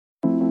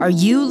Are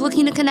you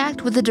looking to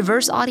connect with a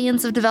diverse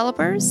audience of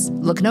developers?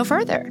 Look no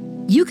further.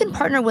 You can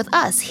partner with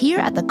us here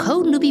at the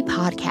Code Newbie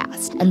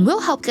Podcast, and we'll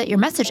help get your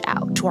message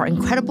out to our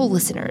incredible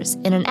listeners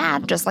in an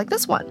ad just like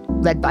this one,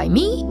 read by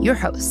me, your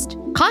host.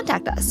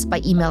 Contact us by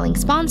emailing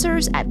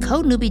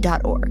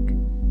sponsors@codenewbie.org.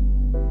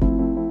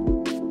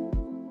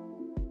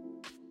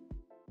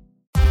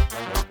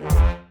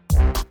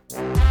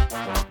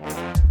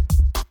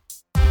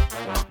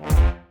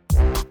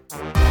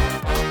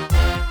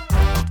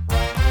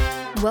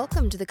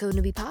 Welcome to the Code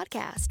Newbie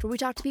Podcast, where we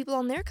talk to people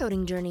on their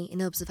coding journey in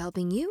hopes of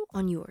helping you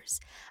on yours.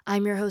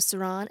 I'm your host,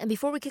 Saran, and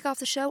before we kick off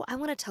the show, I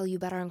want to tell you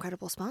about our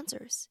incredible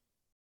sponsors.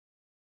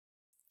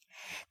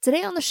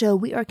 Today on the show,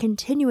 we are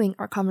continuing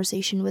our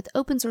conversation with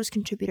open source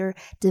contributor,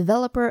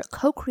 developer,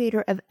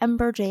 co-creator of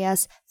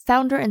Ember.js,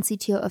 founder and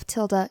CTO of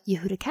Tilda,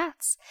 Yehuda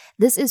Katz.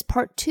 This is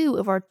part 2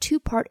 of our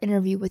 2-part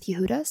interview with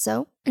Yehuda,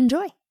 so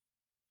enjoy.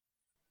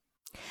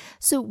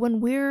 So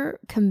when we're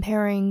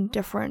comparing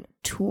different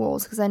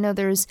tools, because I know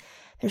there's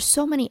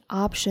so many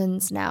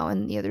options now,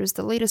 and there's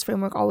the latest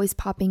framework always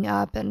popping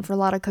up, and for a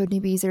lot of code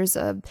newbies, there's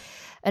an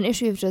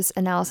issue of just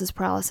analysis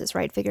paralysis,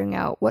 right? Figuring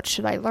out what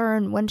should I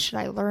learn, when should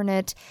I learn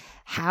it,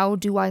 how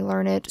do I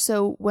learn it?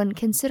 So when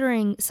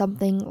considering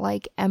something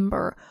like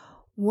Ember,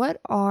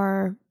 what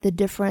are the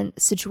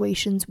different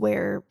situations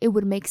where it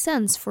would make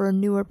sense for a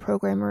newer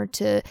programmer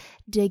to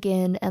dig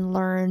in and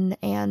learn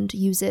and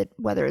use it,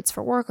 whether it's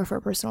for work or for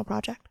a personal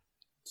project?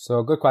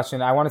 So good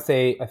question. I want to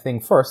say a thing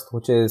first,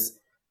 which is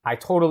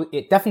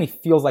it definitely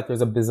feels like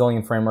there's a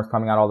bazillion frameworks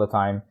coming out all the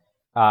time.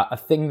 A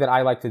thing that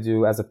I like to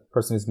do as a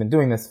person who's been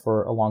doing this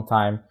for a long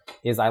time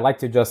is I like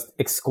to just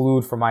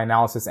exclude from my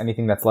analysis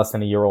anything that's less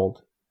than a year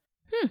old.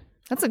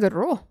 That's a good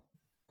rule.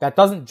 That's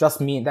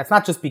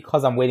not just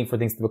because I'm waiting for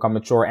things to become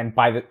mature and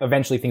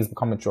eventually things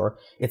become mature.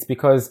 It's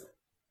because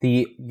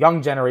the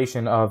young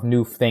generation of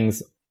new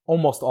things,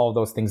 almost all of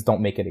those things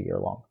don't make it a year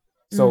long.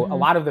 So a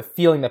lot of the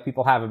feeling that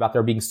people have about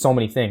there being so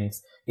many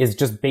things is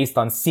just based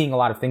on seeing a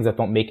lot of things that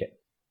don't make it.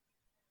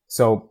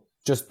 So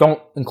just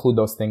don't include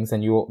those things,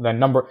 and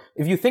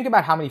if you think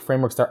about how many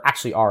frameworks there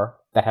actually are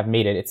that have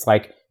made it, it's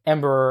like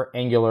Ember,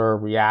 Angular,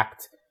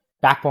 React,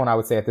 Backbone, I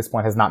would say at this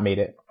point has not made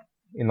it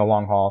in the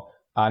long haul.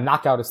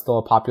 Knockout is still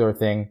a popular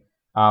thing.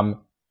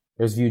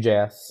 There's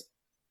Vue.js,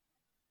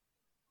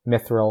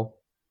 Mithril.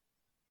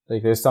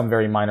 There's some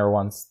very minor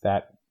ones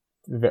that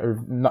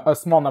a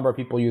small number of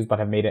people use but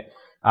have made it.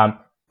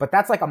 But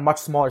that's like a much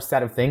smaller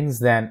set of things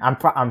than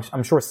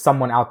I'm sure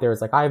someone out there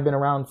is like, I've been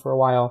around for a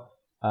while.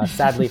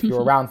 Sadly, if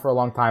you're around for a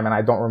long time and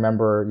I don't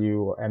remember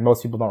you, and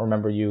most people don't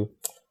remember you,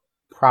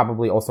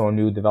 probably also a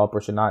new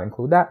developer should not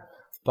include that.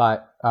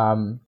 But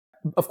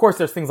of course,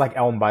 there's things like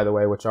Elm, by the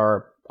way, which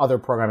are other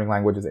programming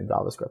languages in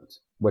JavaScript,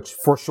 which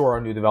for sure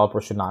a new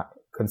developer should not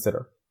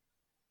consider.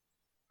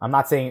 I'm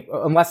not saying,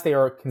 unless they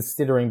are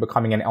considering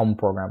becoming an Elm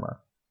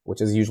programmer,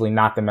 which is usually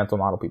not the mental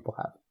model people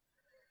have.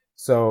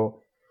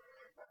 So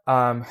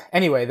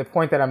anyway, the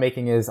point that I'm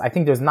making is I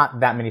think there's not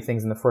that many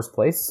things in the first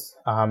place.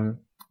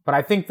 But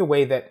I think the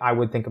way that I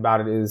would think about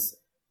it is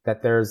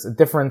that there's a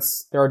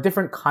difference. There are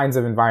different kinds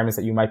of environments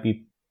that you might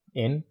be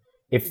in.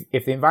 If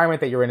the environment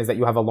that you're in is that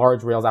you have a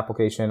large Rails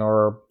application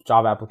or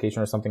Java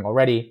application or something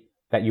already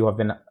that you have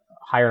been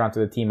hired onto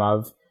the team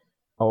of,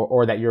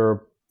 or that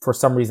you're for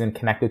some reason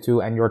connected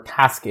to, and your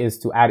task is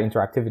to add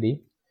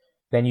interactivity,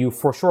 then you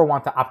for sure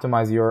want to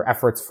optimize your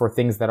efforts for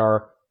things that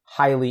are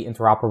highly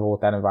interoperable with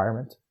that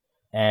environment.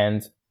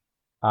 And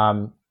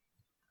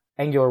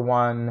Angular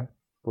 1,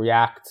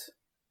 React,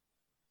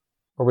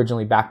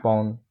 originally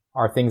Backbone,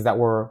 are things that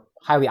were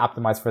highly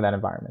optimized for that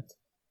environment.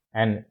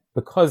 And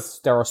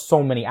because there are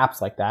so many apps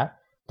like that,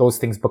 those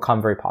things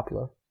become very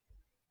popular.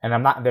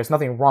 And there's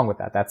nothing wrong with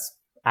that. That's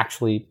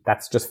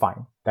just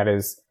fine. That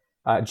is,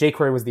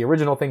 jQuery was the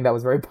original thing that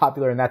was very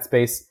popular in that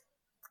space,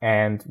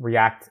 and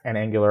React and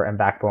Angular and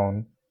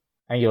Backbone,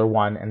 Angular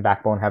 1 and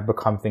Backbone have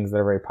become things that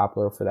are very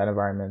popular for that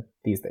environment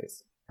these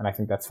days. And I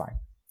think that's fine.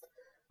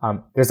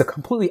 There's a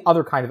completely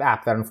other kind of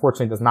app that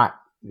unfortunately does not.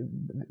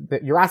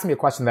 You're asking me a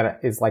question that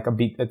is like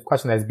a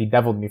question that has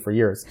bedeviled me for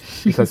years,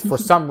 because for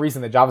some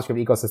reason the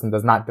JavaScript ecosystem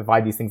does not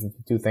divide these things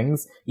into two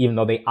things, even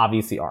though they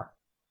obviously are.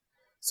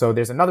 So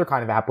there's another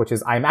kind of app, which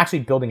is I'm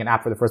actually building an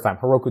app for the first time,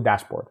 Heroku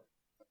Dashboard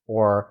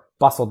or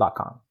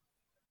Bustle.com,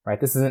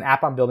 right? This is an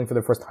app I'm building for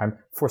the first time.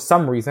 For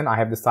some reason, I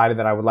have decided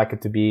that I would like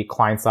it to be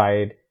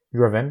client-side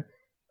driven.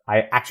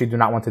 I actually do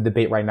not want to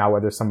debate right now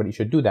whether somebody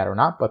should do that or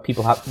not, but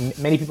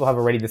many people have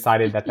already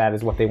decided that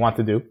is what they want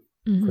to do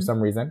for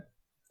some reason.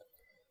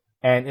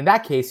 And in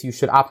that case, you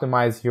should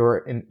optimize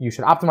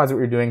what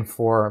you're doing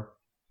for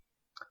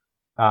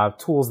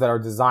tools that are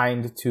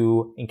designed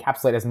to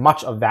encapsulate as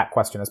much of that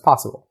question as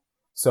possible.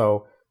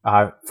 So,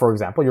 for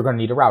example, you're going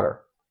to need a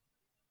router,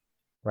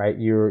 right?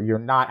 You're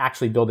not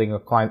actually building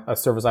a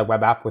server-side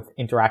web app with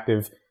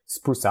interactive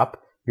spruce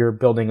up. You're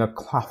building a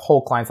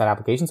whole client-side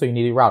application, so you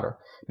need a router.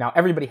 Now,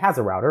 everybody has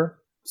a router.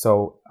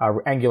 So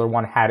Angular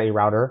 1 had a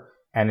router,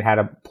 and it had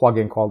a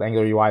plugin called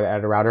Angular UI that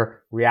had a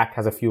router. React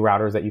has a few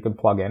routers that you can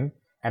plug in.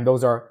 And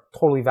those are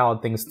totally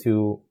valid things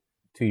to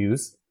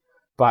use.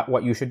 But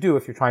what you should do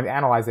if you're trying to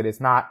analyze it is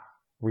not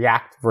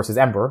React versus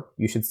Ember.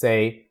 You should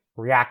say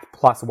React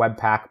plus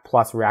Webpack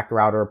plus React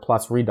Router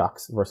plus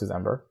Redux versus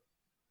Ember.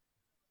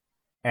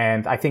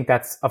 And I think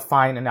that's a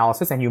fine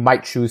analysis, and you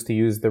might choose to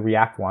use the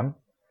React one.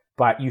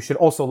 But you should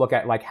also look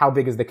at like how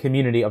big is the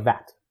community of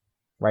that,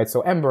 right?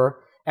 So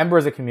Ember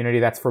is a community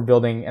that's for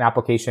building an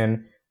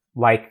application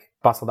like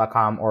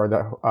Bustle.com or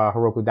the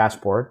Heroku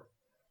dashboard.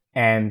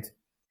 And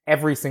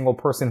every single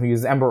person who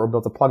uses Ember or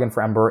built a plugin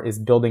for Ember is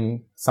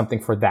building something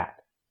for that.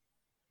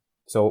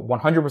 So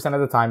 100%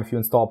 of the time, if you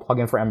install a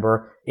plugin for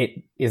Ember,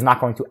 it is not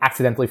going to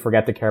accidentally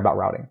forget to care about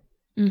routing.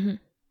 Mm-hmm.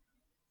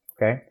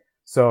 Okay.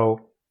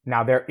 So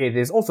now it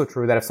is also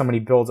true that if somebody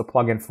builds a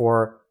plugin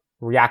for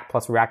React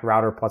plus React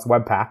Router plus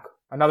Webpack,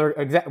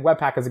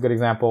 Webpack is a good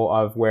example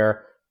of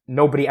where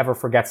nobody ever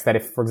forgets that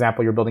if, for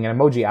example, you're building an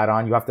emoji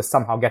add-on, you have to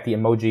somehow get the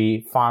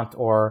emoji font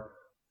or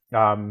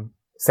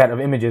set of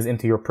images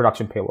into your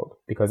production payload,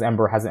 because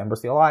Ember has an Ember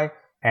CLI.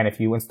 And if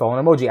you install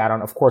an emoji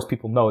add-on, of course,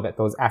 people know that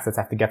those assets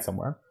have to get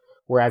somewhere.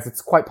 Whereas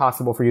it's quite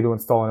possible for you to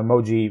install an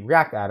emoji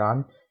React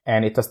add-on,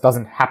 and it just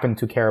doesn't happen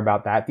to care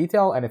about that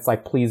detail. And it's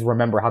like, please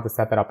remember how to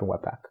set that up in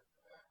Webpack.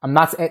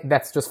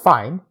 That's just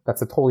fine.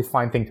 That's a totally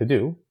fine thing to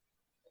do.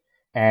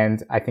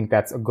 And I think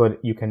that's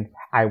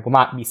I will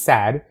not be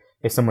sad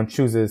if someone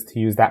chooses to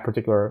use that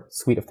particular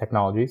suite of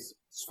technologies.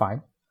 It's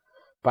fine.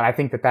 But I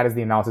think that is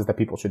the analysis that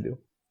people should do.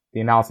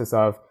 The analysis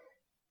of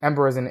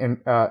Ember is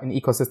an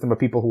ecosystem of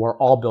people who are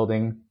all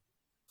building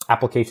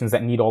applications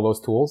that need all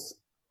those tools.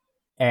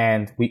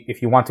 And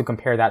if you want to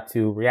compare that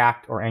to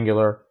React or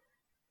Angular,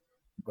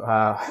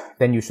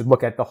 then you should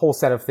look at the whole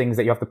set of things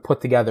that you have to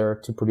put together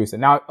to produce it.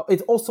 Now,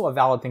 it's also a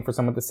valid thing for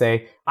someone to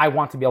say, I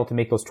want to be able to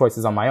make those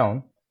choices on my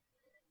own.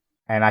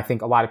 And I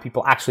think a lot of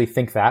people actually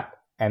think that,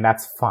 and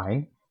that's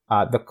fine.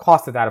 The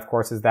cost of that, of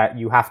course, is that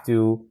you have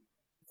to,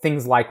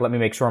 things like, let me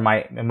make sure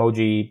my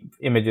emoji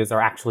images are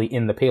actually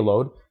in the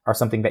payload, are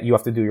something that you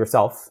have to do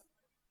yourself,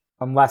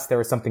 unless there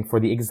is something for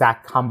the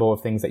exact combo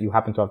of things that you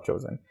happen to have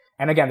chosen.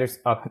 And again,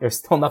 there's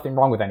still nothing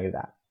wrong with any of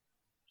that.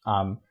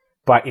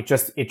 But it's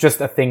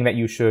just a thing that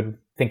you should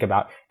think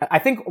about. I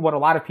think what a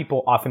lot of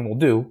people often will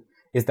do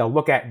is they'll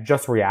look at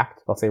just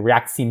React. They'll say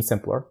React seems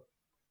simpler,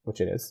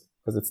 which it is,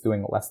 because it's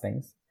doing less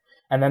things.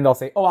 And then they'll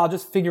say, oh, I'll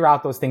just figure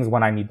out those things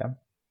when I need them.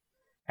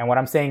 And what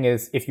I'm saying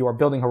is, if you are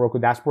building Heroku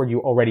dashboard,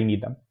 you already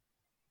need them.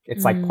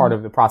 It's like part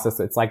of the process.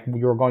 It's like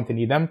you're going to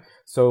need them.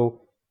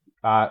 So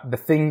the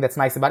thing that's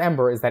nice about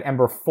Ember is that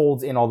Ember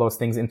folds in all those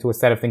things into a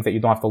set of things that you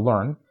don't have to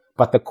learn.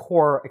 But the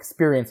core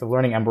experience of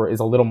learning Ember is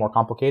a little more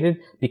complicated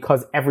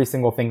because every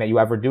single thing that you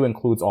ever do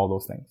includes all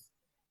those things,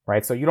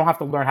 right? So you don't have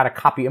to learn how to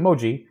copy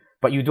emoji,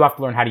 but you do have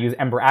to learn how to use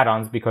Ember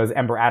add-ons, because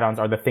Ember add-ons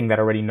are the thing that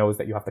already knows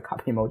that you have to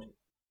copy emoji.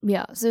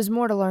 Yeah, so there's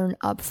more to learn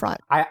up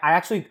front.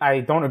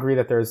 I don't agree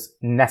that there's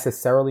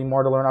necessarily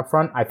more to learn up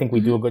front. I think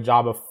we do a good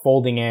job of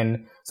folding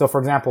in. So for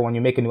example, when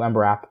you make a new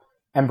Ember app,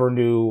 Ember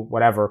new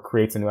whatever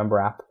creates a new Ember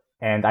app.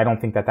 And I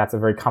don't think that that's a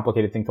very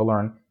complicated thing to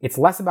learn. It's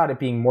less about it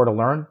being more to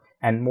learn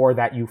and more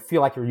that you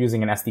feel like you're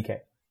using an SDK,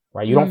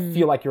 right? You don't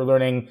feel like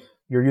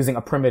you're using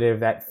a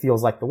primitive that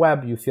feels like the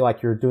web. You feel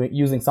like you're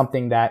using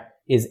something that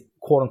is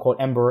quote unquote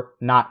Ember,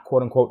 not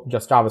quote unquote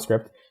just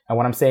JavaScript. And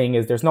what I'm saying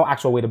is there's no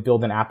actual way to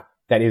build an app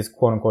that is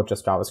quote unquote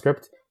just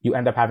JavaScript. You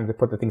end up having to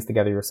put the things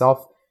together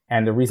yourself.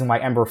 And the reason why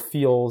Ember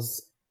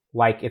feels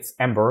like it's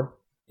Ember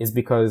is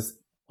because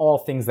all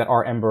things that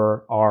are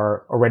Ember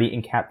are already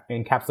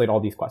encapsulate all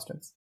these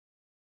questions.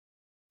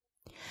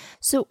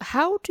 So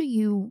how do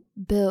you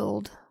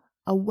build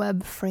a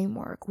web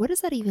framework? What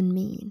does that even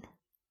mean?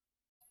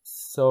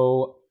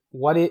 So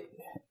what it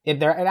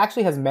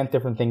actually has meant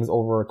different things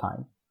over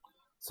time.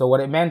 So what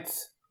it meant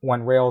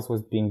when Rails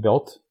was being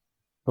built,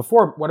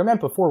 before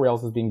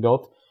Rails was being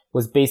built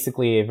was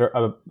basically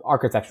a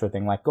architecture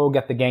thing, like go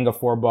get the Gang of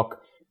Four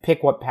book,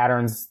 pick what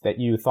patterns that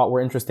you thought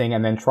were interesting,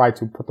 and then try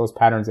to put those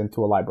patterns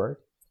into a library.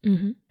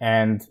 Mm-hmm.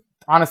 And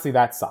honestly,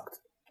 that sucked.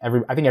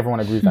 I think everyone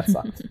agrees that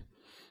sucked.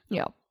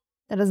 Yeah,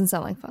 that doesn't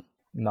sound like fun.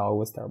 No, it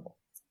was terrible.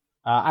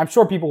 I'm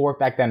sure people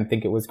worked back then and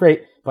think it was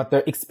great, but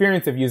the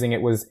experience of using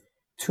it was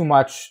too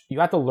much.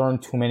 You had to learn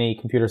too many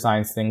computer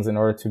science things in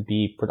order to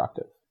be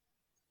productive.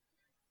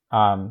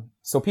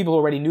 So people who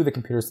already knew the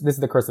computers, this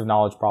is the curse of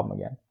knowledge problem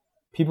again.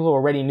 People who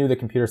already knew the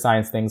computer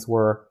science things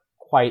were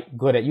quite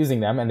good at using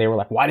them, and they were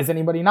like, why does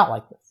anybody not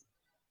like this?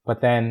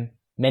 But then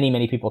many,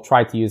 many people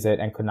tried to use it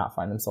and could not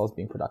find themselves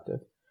being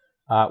productive.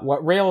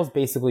 What Rails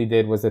basically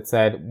did was it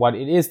said what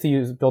it is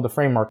to build a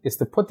framework is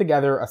to put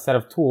together a set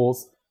of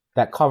tools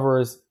that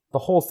covers the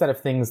whole set of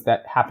things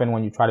that happen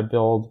when you try to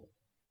build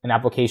an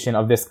application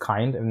of this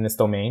kind in this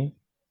domain.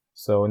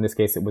 So in this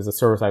case, it was a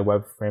server-side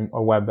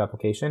web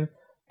application.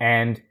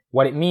 And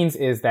what it means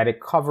is that it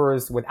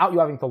covers, without you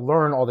having to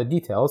learn all the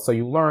details, so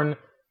you learn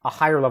a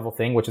higher level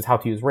thing, which is how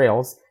to use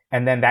Rails,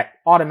 and then that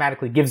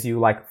automatically gives you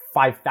like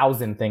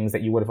 5,000 things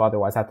that you would have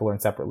otherwise had to learn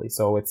separately.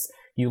 So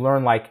you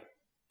learn like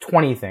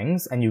 20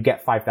 things and you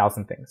get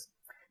 5,000 things.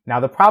 Now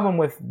the problem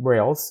with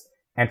Rails,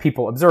 and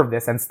people observe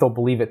this and still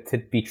believe it to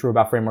be true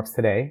about frameworks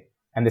today,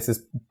 and this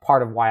is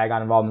part of why I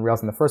got involved in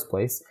Rails in the first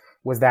place,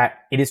 was that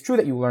it is true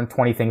that you learned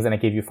 20 things and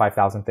it gave you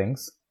 5,000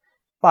 things,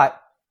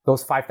 but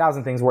those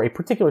 5,000 things were a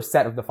particular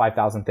set of the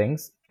 5,000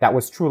 things. That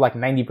was true like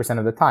 90%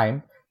 of the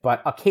time,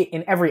 but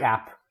in every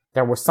app,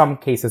 there were some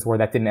cases where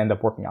that didn't end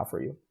up working out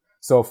for you.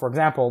 So for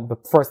example, the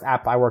first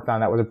app I worked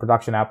on that was a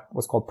production app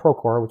was called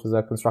Procore, which is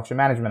a construction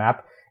management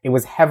app. It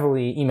was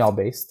heavily email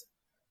based.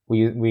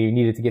 We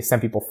needed to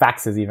send people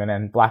faxes even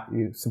and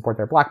support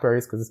their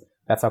BlackBerries because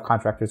that's how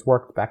contractors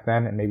worked back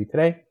then and maybe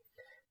today.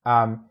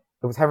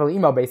 It was heavily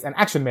email based, and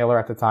Action Mailer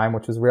at the time,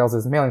 which was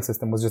Rails' mailing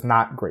system, was just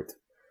not great.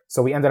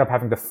 So we ended up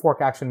having to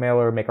fork Action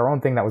Mailer, make our own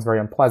thing that was very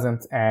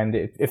unpleasant, and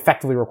it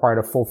effectively required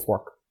a full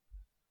fork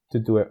to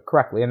do it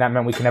correctly. And that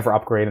meant we could never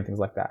upgrade and things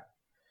like that.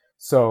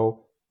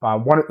 So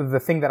the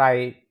thing that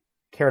I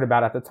cared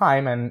about at the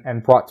time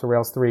and brought to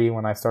Rails 3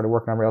 when I started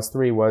working on Rails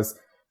 3 was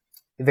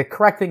the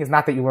correct thing is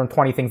not that you learn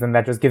 20 things and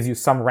that just gives you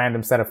some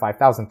random set of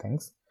 5,000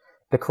 things.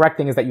 The correct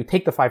thing is that you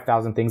take the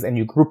 5,000 things and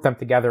you group them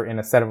together in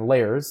a set of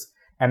layers,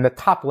 and the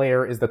top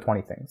layer is the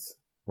 20 things,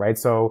 right?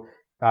 So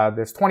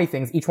there's 20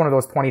 things. Each one of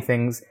those 20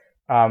 things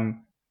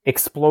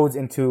explodes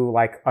into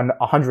like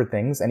 100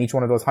 things, and each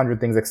one of those 100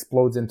 things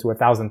explodes into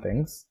 1,000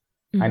 things.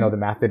 Mm-hmm. I know the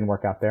math didn't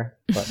work out there,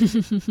 but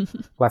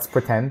let's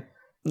pretend.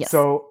 Yes.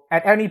 So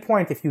at any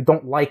point, if you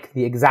don't like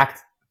the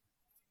exact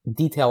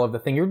detail of the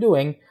thing you're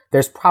doing,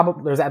 there's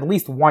at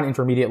least one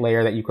intermediate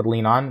layer that you could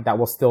lean on that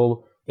will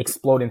still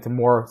explode into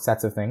more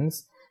sets of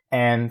things.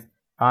 And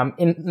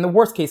in the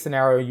worst case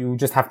scenario, you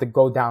just have to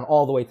go down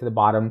all the way to the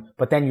bottom,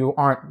 but then you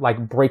aren't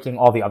like breaking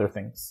all the other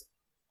things.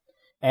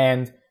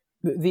 And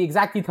the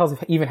exact details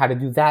of even how to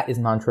do that is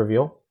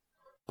non-trivial.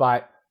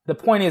 But the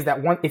point is that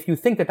if you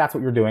think that that's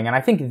what you're doing, and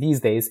I think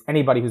these days,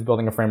 anybody who's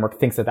building a framework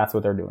thinks that that's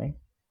what they're doing.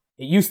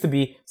 It used to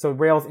be, so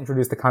Rails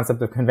introduced the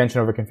concept of convention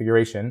over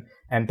configuration,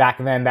 and back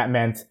then that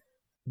meant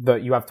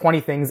you have 20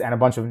 things and a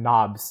bunch of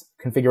knobs,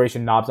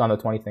 configuration knobs on the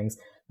 20 things.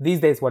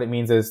 These days, what it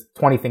means is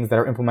 20 things that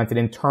are implemented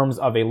in terms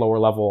of a lower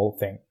level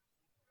thing.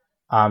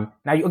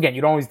 Now, you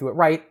don't always do it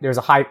right.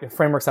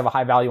 Frameworks have a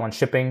high value on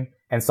shipping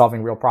and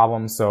solving real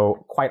problems.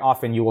 So quite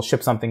often you will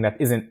ship something that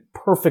isn't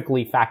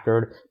perfectly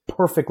factored,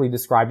 perfectly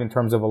described in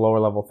terms of a lower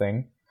level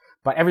thing.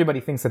 But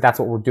everybody thinks that that's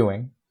what we're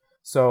doing.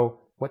 So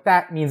what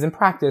that means in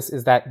practice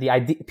is that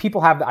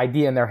people have the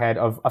idea in their head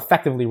of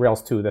effectively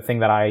Rails 2, the thing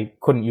that I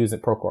couldn't use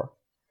at Procore.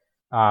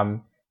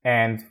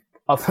 And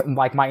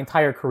like my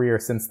entire career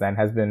since then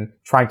has been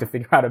trying to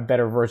figure out a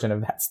better version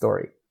of that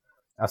story.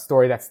 A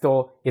story that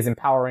still is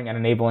empowering and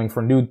enabling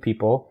for new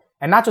people,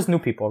 and not just new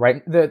people,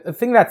 right? The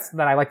thing that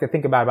I like to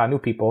think about new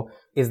people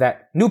is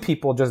that new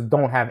people just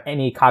don't have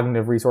any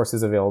cognitive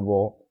resources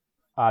available.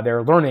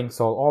 They're learning,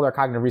 so all their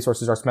cognitive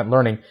resources are spent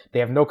learning. They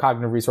have no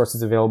cognitive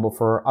resources available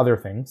for other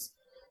things.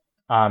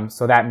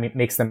 So that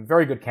makes them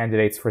very good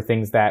candidates for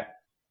things that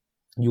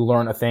you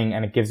learn a thing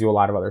and it gives you a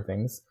lot of other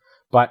things.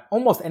 But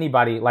almost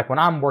anybody, like when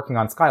I'm working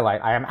on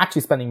Skylight, I am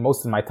actually spending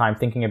most of my time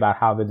thinking about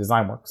how the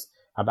design works,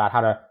 about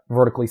how to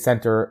vertically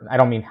center. I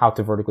don't mean how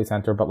to vertically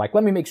center, but like,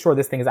 let me make sure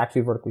this thing is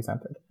actually vertically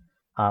centered.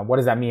 What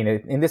does that mean?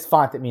 In this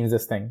font, it means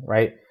this thing,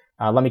 right?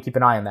 Let me keep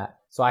an eye on that.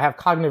 So I have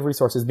cognitive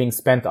resources being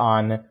spent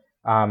on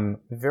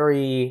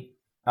very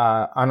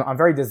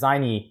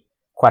designy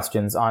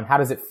questions on how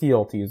does it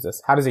feel to use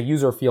this? How does a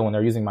user feel when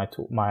they're using my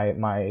tool,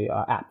 my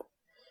app?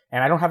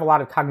 And I don't have a lot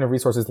of cognitive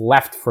resources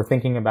left for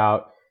thinking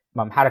about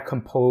how to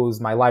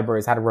compose my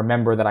libraries, how to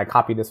remember that I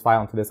copied this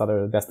file into this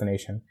other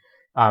destination.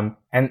 And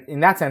in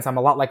that sense, I'm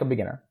a lot like a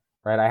beginner,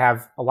 right? I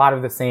have a lot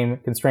of the same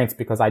constraints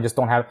because I just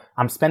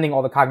I'm spending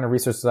all the cognitive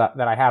resources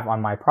that I have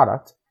on my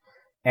product.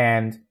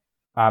 And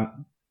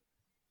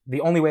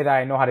the only way that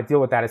I know how to deal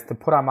with that is to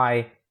put on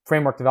my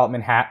framework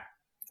development hat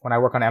when I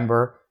work on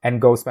Ember and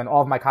go spend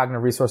all of my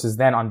cognitive resources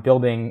then on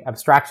building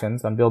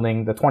abstractions, on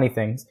building the 20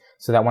 things,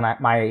 so that when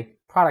my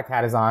product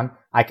hat is on,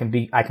 I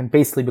can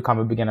basically become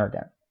a beginner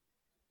again.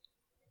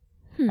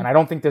 And I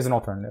don't think there's an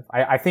alternative.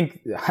 I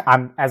think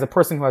as a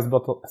person who has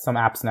built some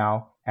apps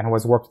now and who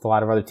has worked with a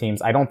lot of other teams,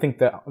 I don't think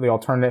that the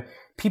alternative,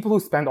 people who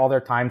spend all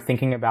their time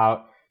thinking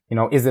about,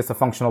 is this a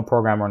functional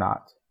program or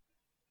not?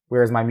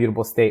 Where is my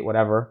mutable state,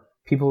 whatever.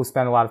 People who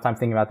spend a lot of time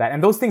thinking about that.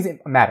 And those things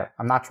matter.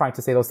 I'm not trying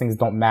to say those things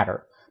don't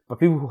matter. But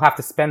people who have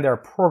to spend their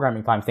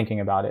programming time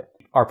thinking about it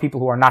are people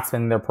who are not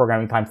spending their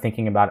programming time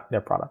thinking about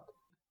their product.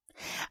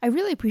 I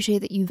really appreciate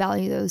that you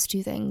value those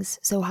two things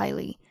so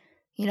highly.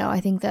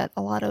 I think that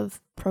a lot of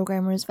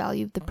programmers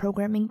value the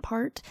programming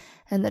part,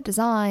 and the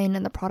design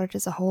and the product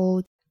as a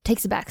whole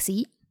takes a back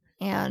seat.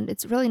 And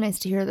it's really nice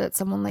to hear that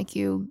someone like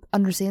you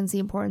understands the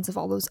importance of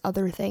all those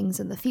other things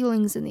and the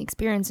feelings and the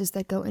experiences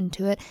that go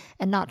into it,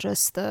 and not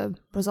just the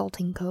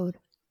resulting code.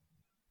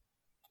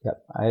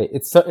 Yep.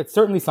 It's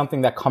certainly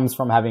something that comes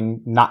from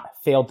having not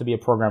failed to be a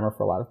programmer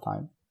for a lot of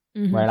time,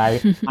 mm-hmm.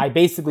 right? I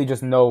basically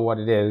just know what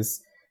it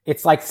is.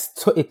 It's like,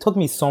 it took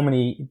me so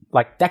many,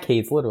 like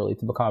decades literally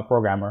to become a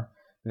programmer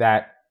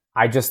that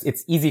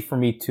it's easy for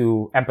me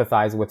to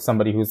empathize with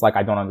somebody who's like,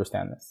 I don't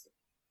understand this.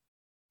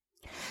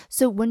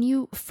 So when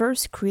you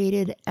first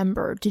created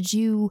Ember, did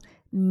you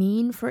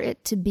mean for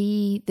it to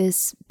be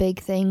this big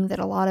thing that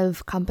a lot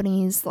of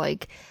companies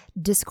like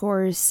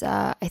Discourse,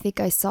 I think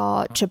I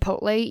saw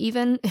Chipotle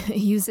even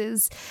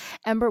uses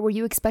Ember? Were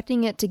you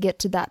expecting it to get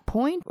to that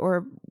point,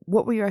 or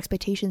what were your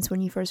expectations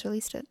when you first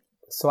released it?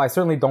 So I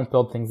certainly don't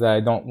build things that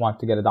I don't want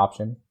to get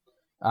adoption.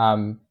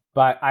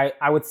 But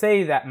I would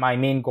say that my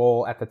main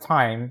goal at the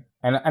time,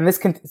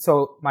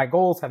 so my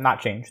goals have not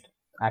changed,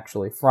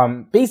 actually,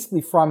 from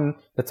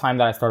the time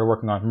that I started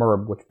working on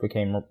MERB, which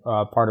became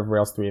part of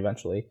Rails 3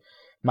 eventually.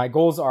 My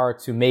goals are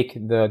to make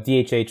the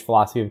DHH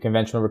philosophy of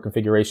convention over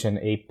configuration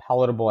a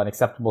palatable and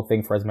acceptable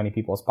thing for as many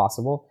people as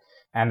possible.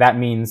 And that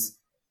means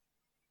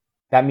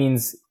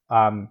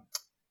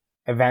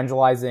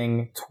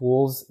evangelizing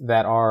tools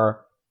that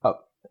are,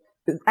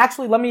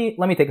 actually, let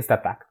me take a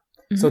step back.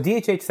 Mm-hmm. So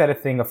DHH said a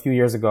thing a few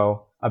years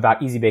ago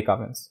about easy bake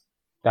ovens,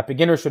 that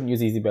beginners shouldn't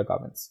use easy bake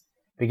ovens.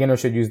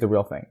 Beginners should use the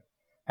real thing.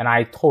 And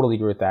I totally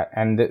agree with that.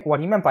 And what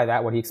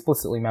he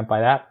explicitly meant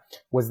by that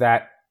was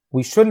that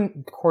we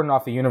shouldn't cordon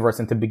off the universe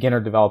into beginner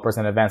developers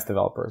and advanced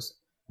developers.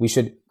 We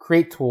should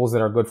create tools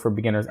that are good for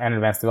beginners and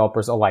advanced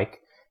developers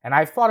alike. And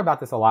I've thought about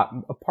this a lot.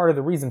 A part of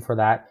the reason for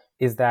that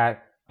is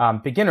that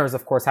beginners,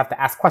 of course, have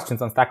to ask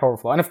questions on Stack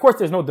Overflow. And of course,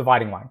 there's no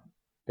dividing line.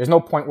 There's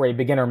no point where a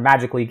beginner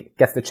magically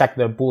gets to check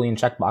the Boolean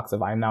checkbox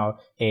if I'm now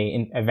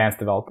an advanced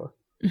developer,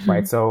 mm-hmm.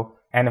 right? So,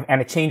 and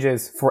it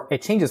changes for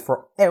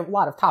a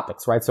lot of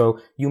topics, right? So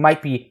you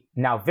might be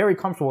now very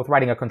comfortable with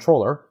writing a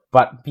controller,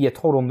 but be a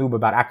total noob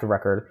about Active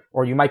Record,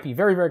 or you might be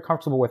very, very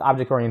comfortable with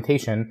object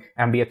orientation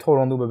and be a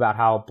total noob about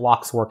how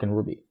blocks work in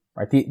Ruby,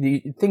 right?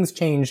 The things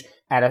change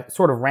at a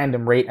sort of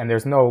random rate, and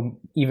there's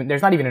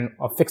not even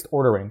a fixed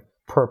ordering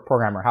per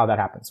programmer how that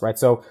happens, right?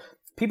 So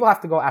people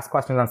have to go ask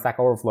questions on Stack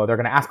Overflow. They're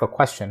going to ask a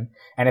question,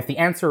 and if the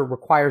answer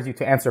requires you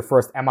to answer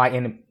first, am I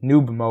in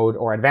noob mode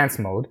or advanced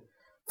mode?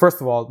 First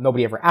of all,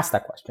 nobody ever asked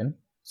that question.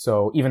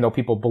 So even though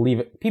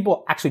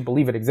people actually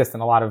believe it exists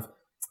in a lot of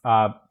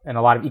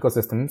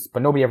ecosystems,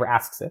 but nobody ever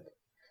asks it.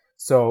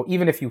 So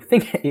even if you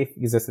think it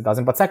exists, it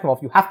doesn't. But second of all,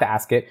 if you have to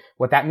ask it,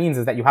 what that means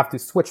is that you have to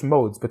switch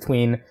modes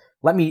between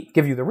let me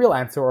give you the real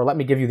answer or let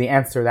me give you the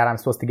answer that I'm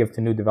supposed to give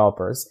to new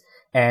developers.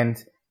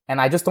 And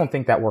I just don't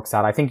think that works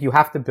out. I think you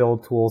have to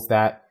build tools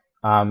that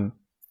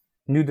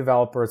new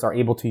developers are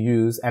able to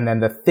use, and then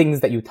the things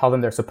that you tell them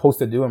they're supposed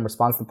to do in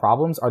response to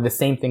problems are the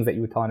same things that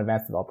you would tell an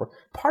advanced developer.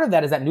 Part of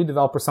that is that new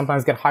developers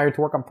sometimes get hired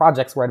to work on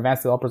projects where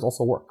advanced developers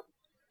also work.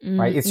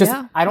 Right? It's just,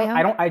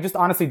 I just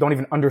honestly don't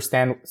even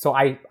understand. So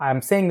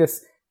I'm saying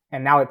this,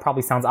 and now it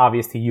probably sounds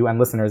obvious to you and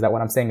listeners that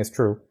what I'm saying is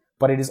true,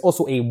 but it is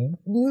also a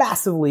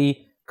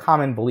massively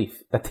common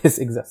belief that this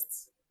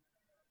exists.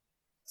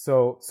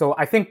 So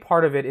I think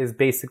part of it is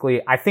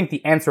basically, I think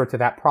the answer to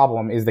that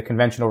problem is the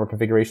convention over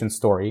configuration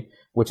story,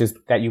 which is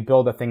that you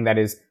build a thing that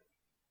is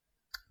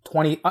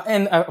 20,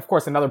 and of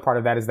course another part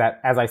of that is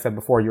that, as I said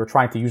before, you're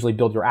trying to usually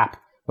build your app,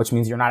 which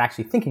means you're not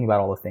actually thinking about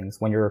all the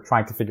things when you're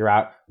trying to figure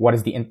out what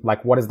does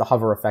the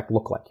hover effect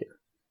look like here,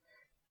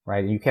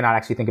 right? You cannot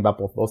actually think about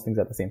both those things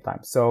at the same time.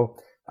 So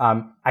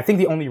I think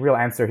the only real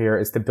answer here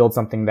is to build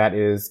something that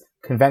is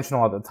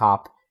conventional at the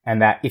top,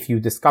 and that if you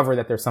discover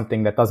that there's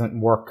something that doesn't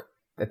work,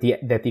 that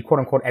the quote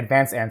unquote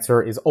advanced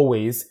answer is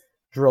always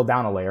drill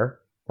down a layer,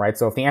 right?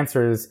 So if the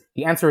answer is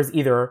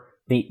either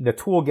the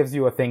tool gives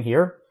you a thing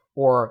here,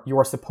 or you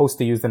are supposed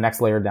to use the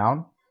next layer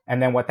down.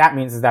 And then what that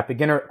means is that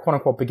quote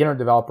unquote beginner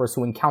developers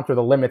who encounter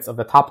the limits of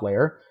the top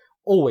layer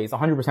always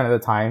 100% of the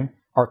time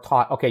are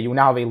taught, okay, you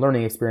now have a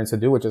learning experience to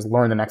do, which is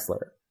learn the next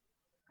layer.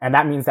 And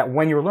that means that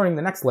when you're learning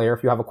the next layer,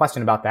 if you have a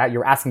question about that,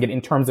 you're asking it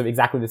in terms of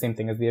exactly the same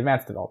thing as the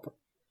advanced developer.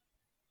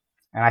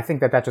 And I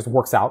think that just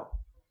works out.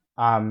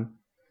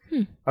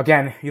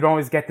 Again, you don't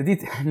always get the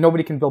details.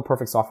 Nobody can build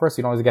perfect software, so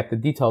you don't always get the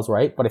details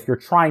right. But if you're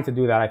trying to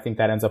do that, I think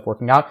that ends up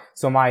working out.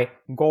 So my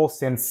goal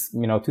since,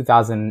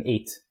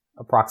 2008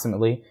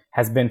 approximately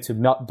has been to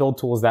build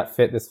tools that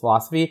fit this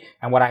philosophy.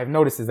 And what I have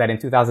noticed is that in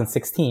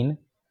 2016,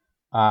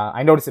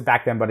 I noticed it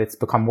back then, but it's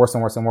become worse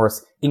and worse and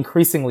worse.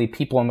 Increasingly,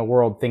 people in the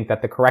world think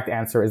that the correct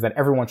answer is that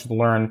everyone should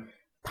learn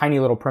tiny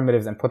little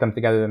primitives and put them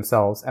together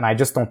themselves. And I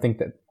just don't think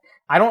that,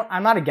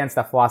 I'm not against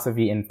that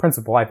philosophy in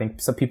principle. I think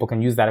some people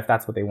can use that if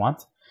that's what they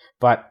want.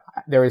 But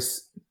there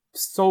is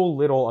so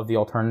little of the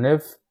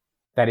alternative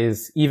that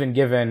is even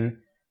given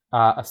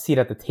a seat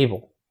at the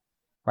table,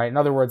 right? In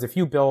other words, if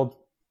you build,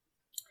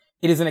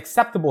 it is an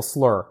acceptable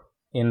slur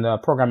in the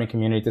programming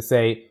community to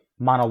say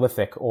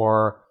monolithic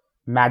or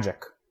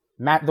magic.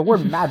 The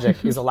word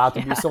magic is allowed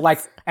to be, so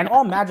and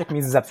all magic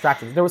means is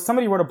abstraction. There was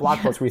somebody who wrote a blog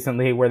post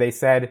recently where they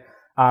said,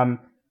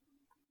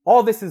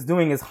 all this is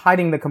doing is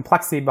hiding the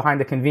complexity behind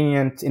a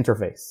convenient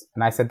interface.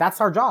 And I said, that's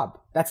our job.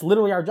 That's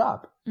literally our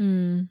job.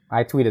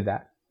 I tweeted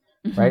that,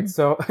 right?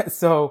 So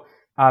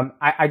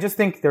I just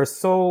think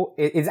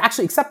it's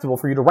actually acceptable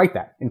for you to write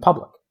that in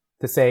public,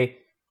 to say,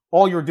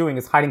 all you're doing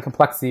is hiding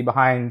complexity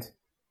behind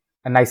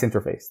a nice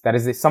interface. That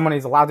is, if someone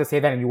is allowed to say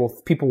that, and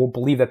people will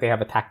believe that they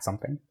have attacked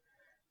something.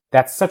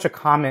 That's such a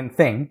common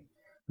thing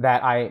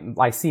that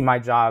I see my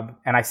job,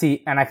 and I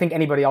think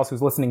anybody else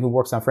who's listening who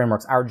works on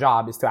frameworks, our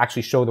job is to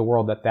actually show the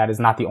world that is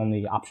not the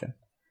only option.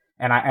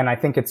 And I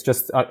think it's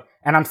just,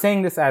 and I'm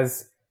saying this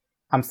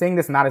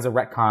not as a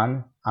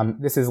retcon.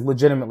 This is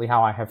legitimately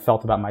how I have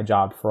felt about my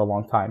job for a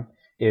long time,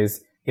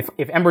 is if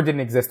Ember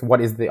didn't exist,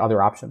 what is the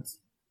other options?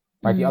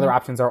 Right? The other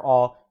options are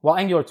all, well,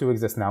 Angular 2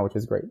 exists now, which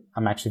is great.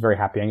 I'm actually very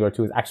happy. Angular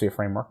 2 is actually a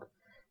framework.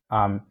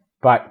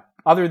 But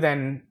other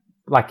than,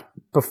 like,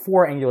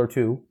 before Angular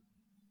 2,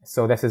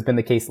 so this has been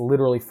the case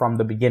literally from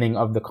the beginning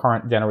of the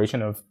current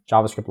generation of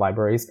JavaScript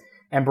libraries,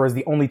 Ember is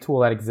the only tool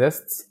that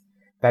exists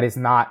that is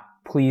not,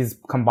 please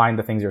combine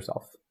the things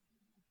yourself.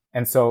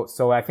 And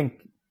so I think,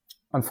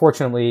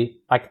 unfortunately,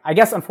 I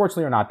guess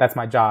unfortunately or not, that's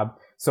my job.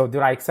 So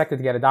did I expect it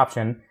to get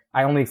adoption?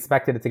 I only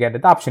expected it to get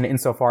adoption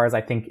insofar as I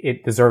think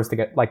it deserves to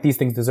get, these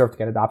things deserve to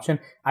get adoption.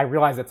 I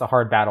realize it's a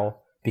hard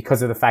battle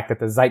because of the fact that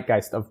the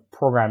zeitgeist of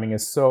programming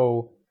is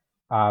so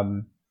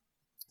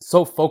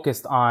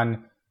focused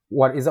on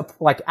what is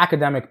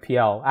academic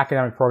PL,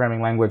 academic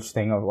programming language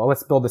thing of, well,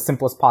 let's build the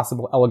simplest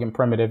possible elegant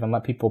primitive and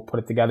let people put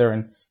it together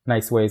in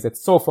nice ways.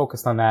 It's so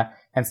focused on that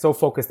and so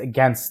focused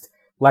against,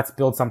 let's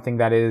build something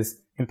that is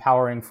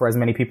empowering for as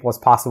many people as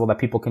possible that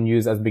people can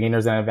use as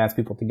beginners and advanced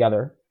people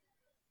together.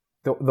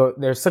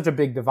 There's such a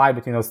big divide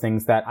between those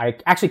things that I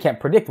actually can't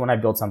predict when I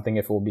build something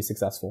if it will be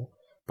successful,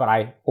 but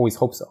I always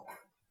hope so.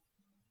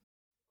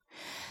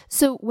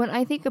 So when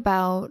I think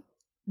about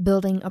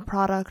building a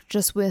product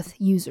just with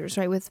users,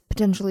 right, with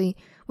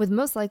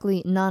most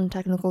likely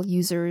non-technical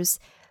users,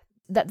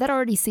 that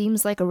already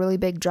seems like a really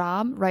big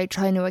job, right?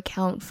 Trying to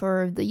account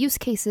for the use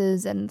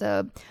cases and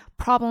the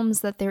problems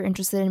that they're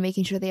interested in,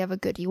 making sure they have a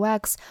good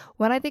UX.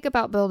 When I think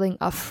about building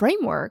a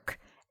framework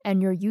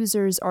and your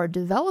users are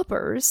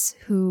developers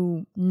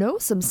who know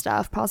some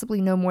stuff, possibly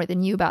know more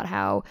than you about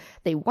how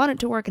they want it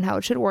to work and how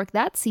it should work,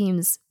 that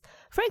seems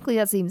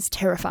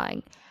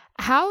terrifying.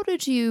 How do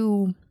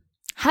you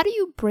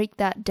break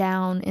that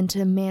down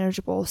into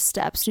manageable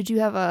steps? Did you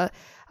have a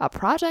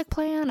project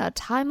plan, a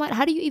timeline?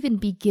 How do you even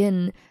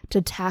begin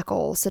to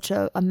tackle such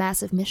a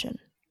massive mission?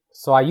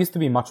 So I used to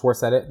be much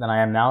worse at it than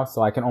I am now,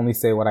 so I can only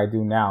say what I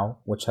do now,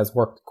 which has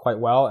worked quite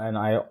well, and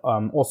I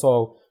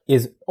also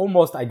is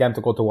almost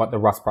identical to what the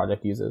Rust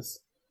project uses.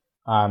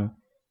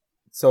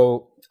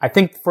 So I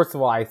think, first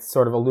of all, I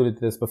sort of alluded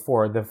to this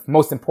before, the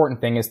most important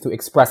thing is to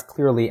express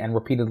clearly and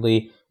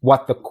repeatedly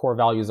what the core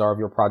values are of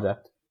your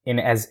project.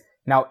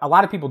 Now, a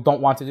lot of people don't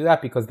want to do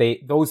that because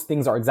those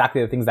things are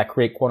exactly the things that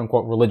create quote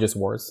unquote religious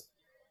wars.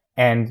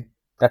 And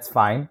that's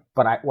fine.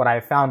 But what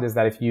I found is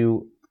that if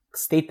you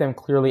state them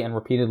clearly and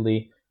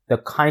repeatedly, the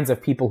kinds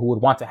of people who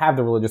would want to have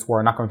the religious war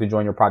are not going to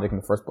join your project in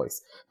the first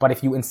place. But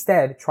if you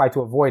instead try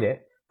to avoid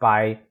it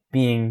by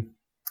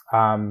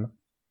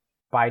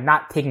by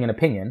not taking an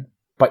opinion,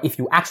 but if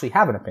you actually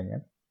have an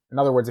opinion, in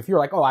other words, if you're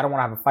like, oh, I don't want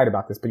to have a fight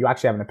about this, but you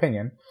actually have an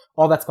opinion,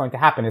 all that's going to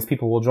happen is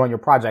people will join your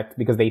project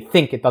because they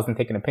think it doesn't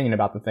take an opinion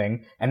about the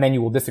thing, and then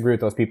you will disagree with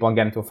those people and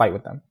get into a fight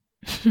with them.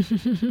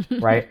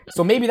 Right?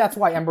 So maybe that's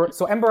why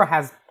Ember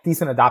has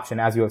decent adoption,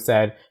 as you have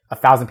said.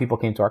 1,000 people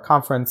came to our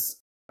conference.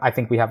 I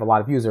think we have a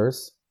lot of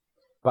users.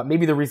 But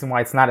maybe the reason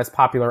why it's not as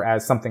popular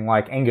as something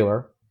like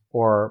Angular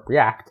or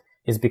React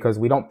is because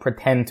we don't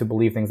pretend to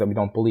believe things that we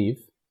don't believe.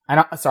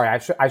 And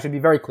I should be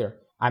very clear.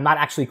 I'm not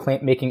actually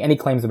making any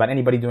claims about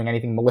anybody doing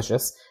anything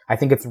malicious. I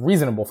think it's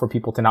reasonable for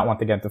people to not want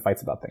to get into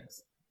fights about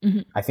things. Mm-hmm.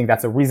 I think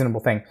that's a reasonable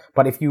thing.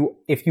 But if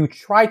you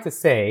try to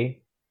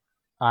say,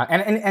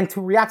 and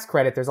to React's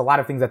credit, there's a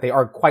lot of things that they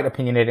are quite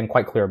opinionated and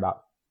quite clear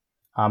about.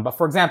 But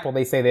for example,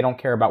 they say they don't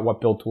care about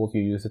what build tools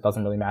you use. It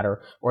doesn't really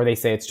matter. Or they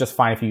say it's just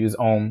fine if you use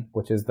Ohm,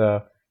 which is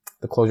the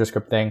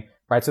ClojureScript thing,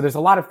 right? So there's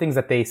a lot of things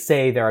that they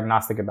say they're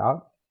agnostic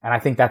about. And I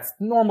think that's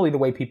normally the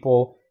way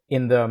people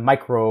in the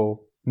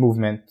micro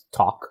movement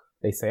talk.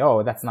 They say,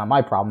 oh, that's not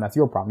my problem. That's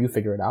your problem. You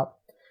figure it out.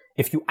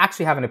 If you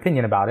actually have an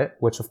opinion about it,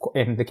 which of course,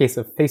 in the case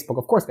of Facebook,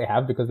 of course they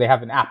have, because they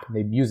have an app.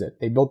 They use it.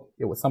 They built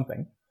it with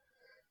something.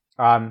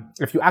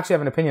 If you actually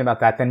have an opinion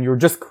about that, then you're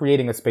just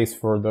creating a space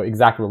for the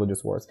exact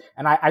religious wars.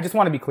 And I just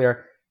want to be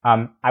clear.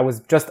 I was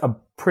just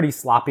pretty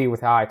sloppy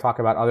with how I talk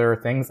about other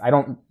things.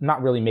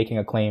 Not really making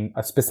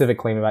a specific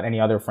claim about any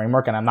other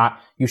framework. And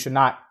you should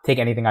not take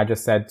anything I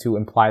just said to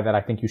imply that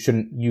I think you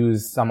shouldn't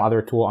use some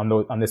other tool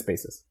on this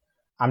basis.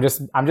 I'm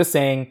just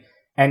saying,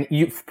 and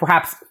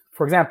perhaps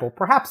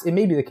it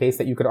may be the case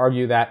that you could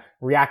argue that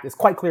React is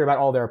quite clear about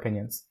all their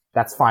opinions.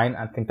 That's fine.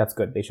 I think that's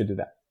good. They should do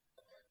that.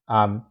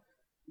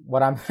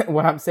 What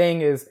I'm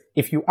saying is,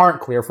 if you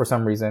aren't clear for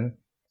some reason,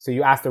 so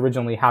you asked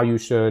originally how you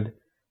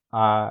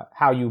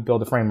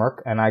build a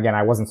framework, and again,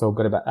 I wasn't so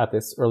good at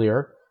this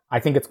earlier. I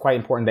think it's quite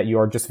important that you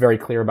are just very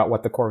clear about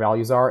what the core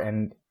values are,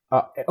 and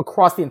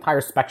across the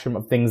entire spectrum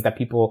of things that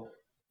people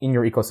in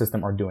your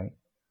ecosystem are doing.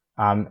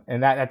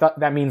 And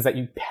that means that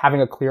you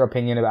having a clear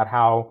opinion about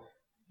how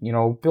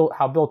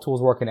build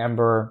tools work in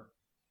Ember,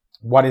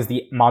 what is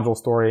the module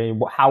story,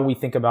 how we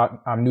think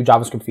about new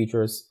JavaScript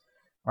features,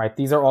 right?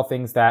 These are all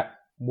things that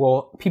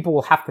people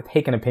will have to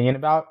take an opinion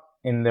about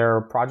in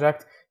their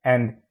project.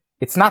 And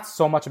it's not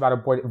so much about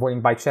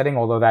avoiding byte shedding,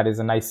 although that is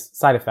a nice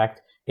side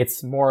effect.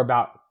 It's more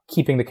about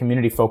keeping the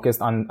community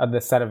focused on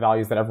the set of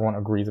values that everyone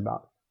agrees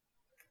about.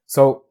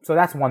 So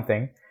that's one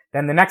thing.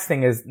 Then the next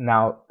thing is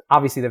now,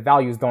 obviously the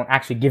values don't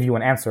actually give you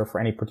an answer for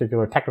any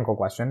particular technical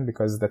question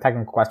because the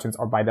technical questions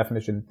are by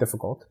definition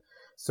difficult.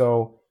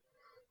 So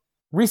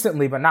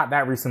recently, but not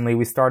that recently,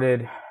 we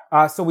started,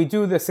 so we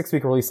do the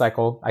 6-week release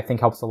cycle, I think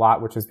helps a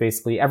lot, which is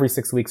basically every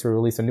 6 weeks we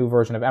release a new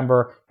version of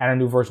Ember and a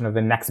new version of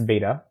the next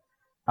beta.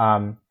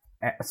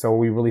 So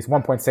we release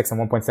 1.6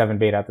 and 1.7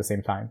 beta at the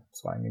same time.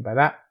 That's what I mean by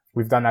that.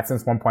 We've done that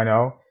since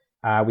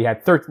 1.0. We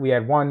had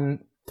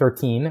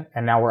 1.13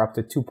 and now we're up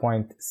to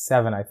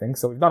 2.7, I think.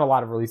 So we've done a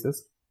lot of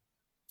releases.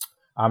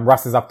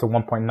 Rust is up to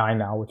 1.9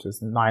 now, which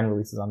is 9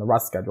 releases on the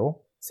Rust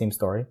schedule. Same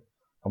story.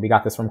 And we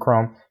got this from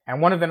Chrome.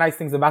 And one of the nice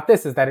things about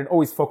this is that it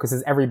always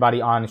focuses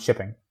everybody on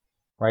shipping,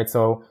 right?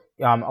 So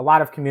a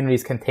lot of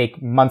communities can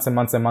take months and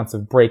months and months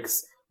of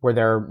breaks where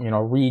they're,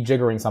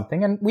 rejiggering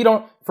something. And we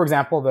don't, for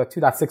example, the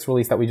 2.6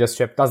 release that we just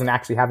shipped doesn't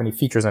actually have any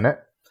features in it.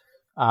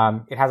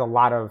 It has a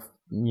lot of,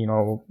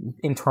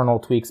 internal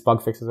tweaks,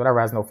 bug fixes, whatever,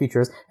 has no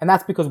features. And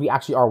that's because we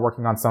actually are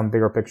working on some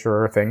bigger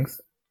picture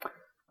things.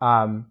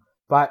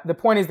 But the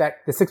point is that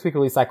the 6-week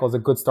release cycle is a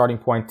good starting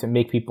point to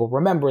make people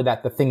remember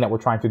that the thing that we're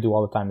trying to do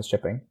all the time is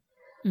shipping.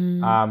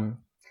 And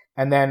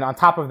then on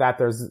top of that,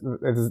 there's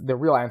the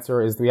real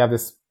answer is we have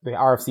the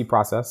RFC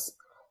process.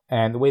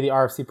 And the way the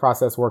RFC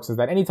process works is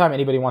that anytime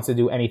anybody wants to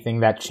do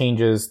anything that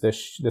changes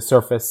the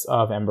surface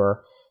of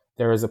Ember,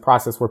 there is a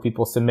process where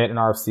people submit an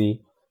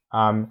RFC.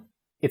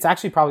 It's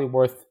actually probably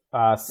worth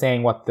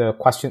saying what the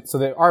question. So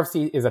the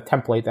RFC is a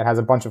template that has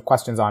a bunch of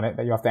questions on it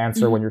that you have to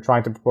answer when you're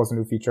trying to propose a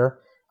new feature.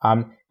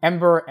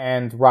 Ember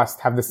and Rust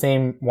have the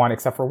same one,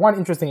 except for one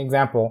interesting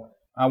example,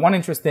 one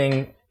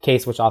interesting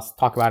case, which I'll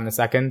talk about in a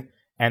second,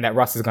 and that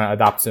Rust is going to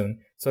adopt soon.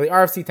 So the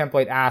RFC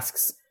template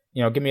asks,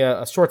 give me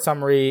a short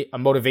summary, a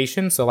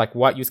motivation. So like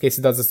what use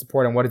cases does it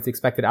support and what is the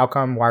expected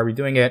outcome? Why are we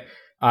doing it?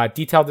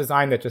 Detailed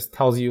design that just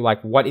tells you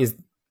like what is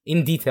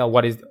in detail,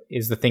 what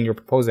is the thing you're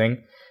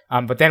proposing.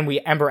 But then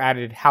Ember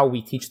added how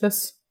we teach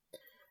this.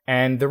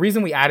 And the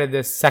reason we added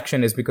this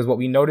section is because what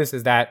we notice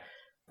is that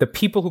the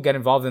people who get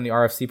involved in the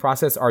RFC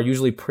process are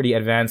usually pretty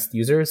advanced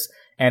users,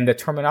 and the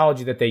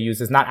terminology that they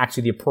use is not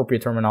actually the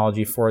appropriate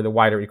terminology for the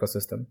wider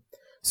ecosystem.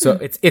 So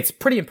it's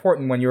pretty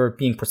important when you're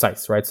being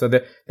precise, right? So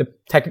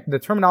the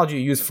terminology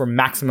you use for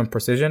maximum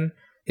precision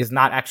is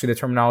not actually the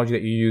terminology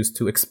that you use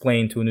to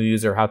explain to a new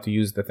user how to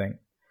use the thing.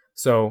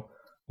 So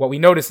what we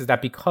notice is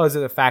that because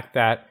of the fact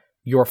that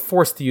you're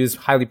forced to use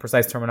highly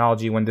precise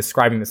terminology when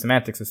describing the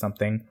semantics of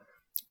something,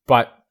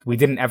 but we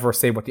didn't ever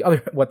say what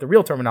the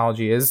real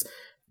terminology is,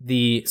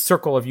 the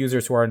circle of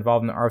users who are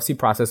involved in the RFC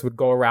process would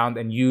go around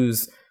and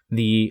use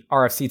the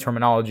RFC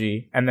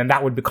terminology, and then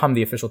that would become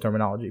the official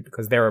terminology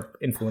because they're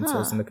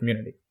influencers in the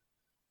community.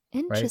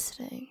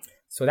 Interesting. Right?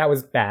 So that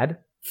was bad.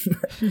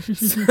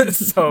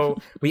 So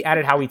we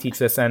added how we teach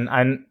this,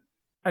 and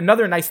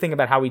another nice thing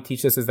about how we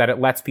teach this is that it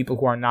lets people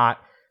who are not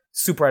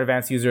super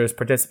advanced users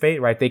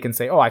participate, right? They can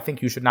say, I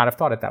think you should not have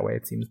thought it that way.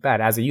 It seems bad.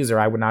 As a user,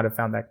 I would have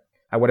found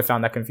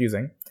that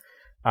confusing.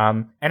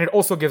 And it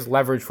also gives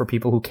leverage for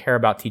people who care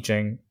about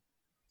teaching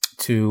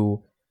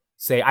to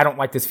say, I don't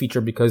like this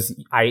feature because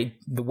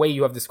the way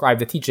you have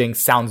described the teaching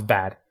sounds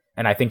bad.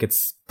 And I think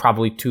it's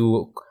probably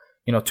too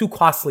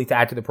costly to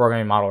add to the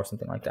programming model or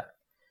something like that.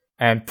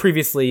 And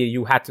previously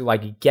you had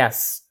to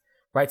guess,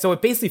 right? So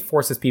it basically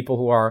forces people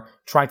who are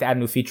trying to add a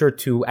new feature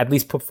to at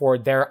least put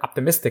forward their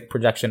optimistic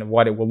projection of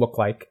what it will look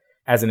like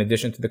as an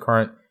addition to the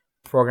current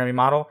programming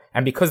model.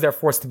 And because they're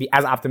forced to be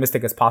as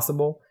optimistic as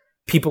possible,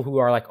 people who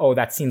are like,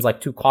 that seems like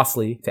too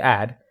costly to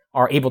add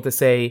are able to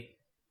say,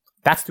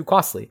 that's too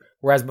costly.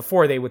 Whereas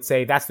before they would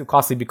say, that's too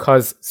costly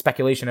because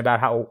speculation about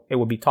how it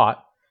would be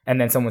taught. And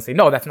then someone would say,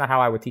 no, that's not how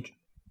I would teach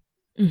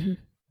it. Mm-hmm.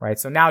 Right?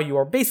 So now you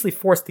are basically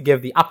forced to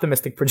give the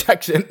optimistic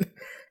projection.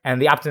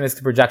 And the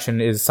optimistic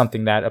projection is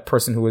something that a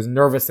person who is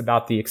nervous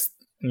about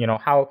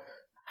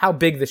how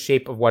big the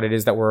shape of what it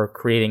is that we're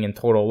creating in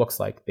total looks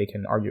like, they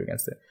can argue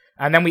against it.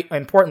 And then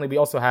we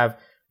also have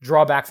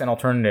drawbacks and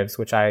alternatives,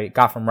 which I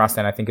got from Rust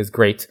and I think is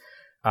great,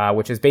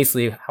 which is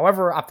basically,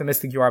 however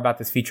optimistic you are about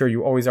this feature,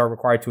 you always are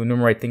required to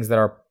enumerate things that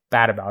are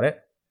bad about it.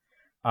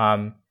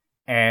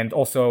 And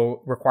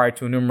also required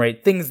to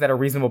enumerate things that a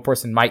reasonable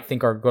person might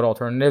think are good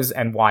alternatives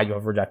and why you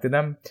have rejected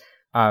them.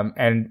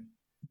 And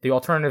the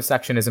alternative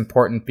section is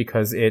important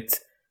because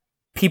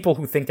people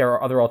who think there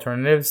are other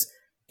alternatives,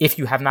 if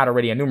you have not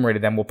already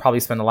enumerated them, will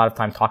probably spend a lot of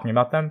time talking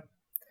about them.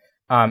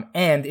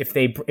 And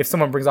if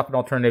someone brings up an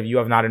alternative you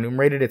have not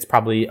enumerated, it's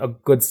probably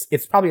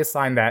a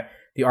sign that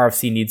the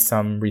RFC needs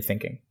some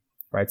rethinking,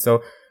 right?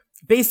 So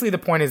basically the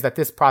point is that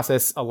this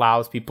process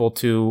allows people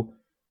to,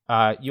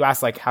 you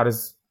ask how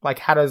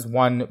does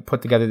one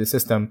put together the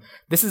system?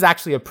 This is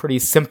actually a pretty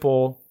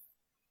simple,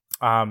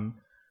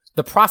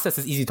 the process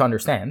is easy to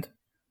understand,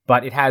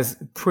 but it has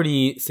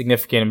pretty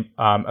significant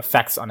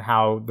effects on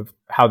how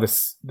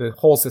the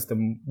whole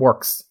system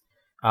works.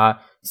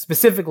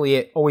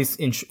 Specifically, one of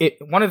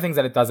the things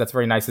that it does that's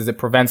very nice is it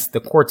prevents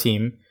the core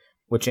team,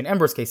 which in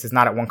Ember's case is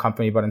not at one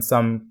company, but in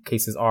some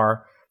cases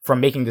are,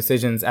 from making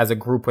decisions as a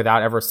group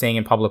without ever saying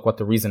in public what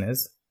the reason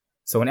is.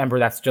 So in Ember,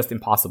 that's just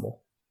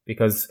impossible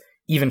because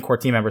even core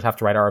team members have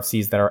to write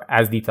RFCs that are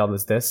as detailed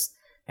as this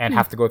and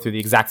have to go through the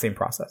exact same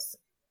process.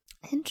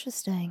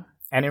 Interesting.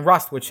 And in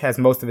Rust, which has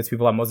most of its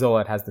people at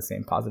Mozilla, it has the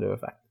same positive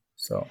effect.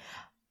 So,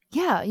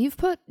 yeah, you've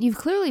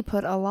clearly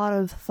put a lot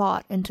of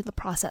thought into the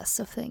process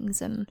of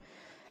things and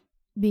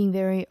being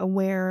very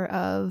aware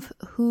of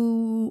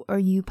who are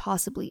you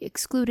possibly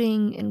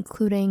excluding,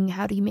 including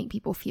how do you make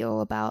people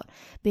feel about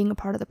being a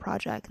part of the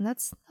project. And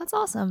that's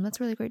awesome. That's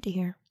really great to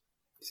hear.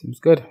 Seems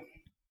good.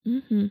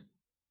 Mm-hmm.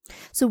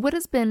 So what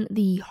has been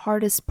the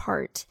hardest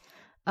part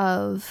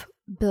of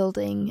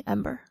building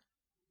Ember?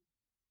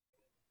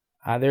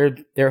 There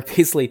are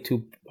basically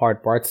two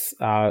hard parts.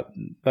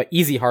 The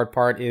easy hard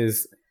part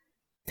is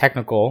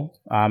technical.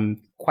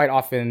 Quite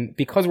often,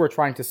 because we're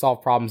trying to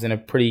solve problems in a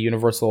pretty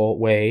universal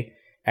way,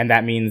 and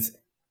that means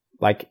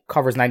like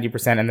covers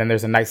 90%, and then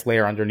there's a nice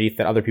layer underneath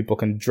that other people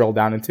can drill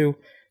down into,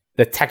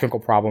 the technical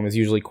problem is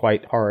usually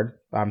quite hard.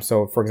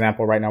 So, for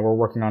example, right now we're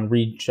working on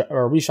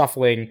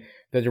reshuffling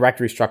the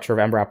directory structure of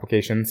Ember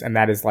applications, and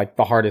that is like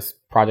the hardest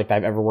project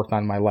I've ever worked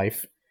on in my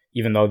life,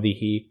 even though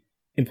the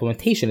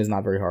implementation is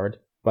not very hard.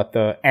 But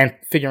and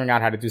figuring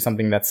out how to do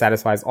something that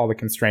satisfies all the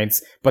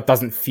constraints but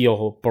doesn't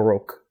feel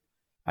Baroque.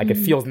 Like it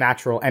feels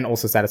natural and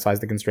also satisfies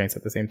the constraints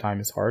at the same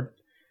time is hard.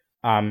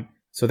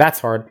 So that's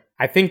hard.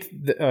 I think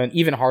an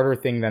even harder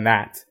thing than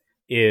that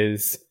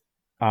is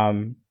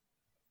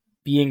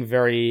being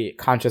very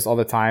conscious all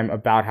the time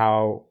about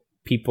how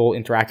people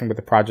interacting with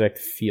the project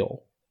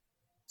feel.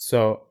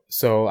 So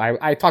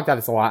I talked about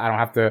this a lot. I don't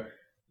have to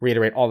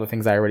reiterate all the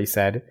things I already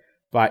said,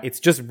 but it's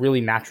just really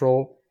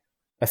natural,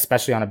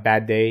 especially on a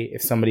bad day,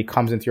 if somebody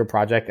comes into your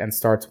project and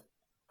starts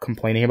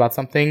complaining about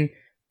something,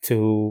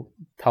 to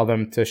tell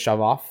them to shove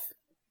off.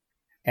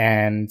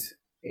 And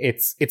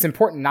it's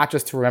important not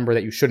just to remember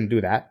that you shouldn't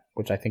do that,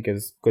 which I think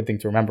is a good thing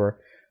to remember,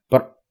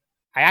 but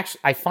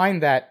I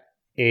find that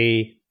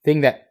a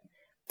thing that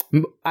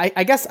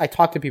I guess I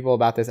talk to people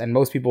about this and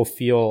most people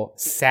feel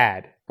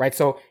sad, right?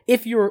 So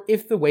if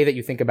the way that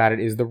you think about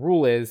it is the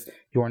rule is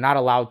you are not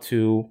allowed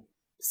to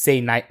say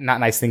not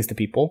nice things to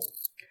people,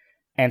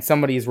 and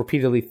somebody is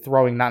repeatedly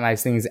throwing not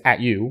nice things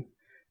at you,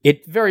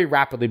 it very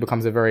rapidly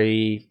becomes a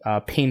very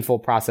painful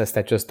process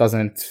that just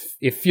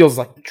it feels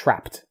like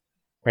trapped,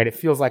 right? It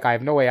feels like I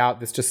have no way out.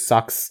 This just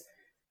sucks.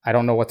 I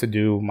don't know what to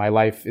do. My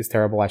life is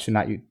terrible. I should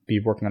not be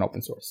working on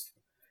open source.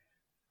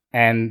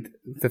 And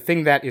the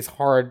thing that is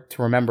hard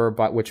to remember,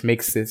 but which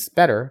makes this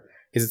better,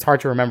 is it's hard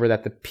to remember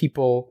that the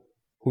people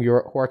who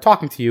are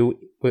talking to you,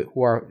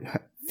 who are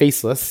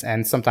faceless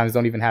and sometimes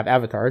don't even have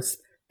avatars,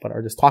 but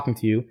are just talking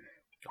to you,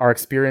 are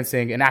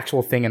experiencing an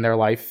actual thing in their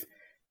life.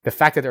 The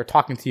fact that they're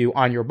talking to you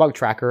on your bug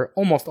tracker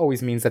almost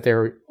always means that they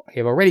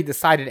have already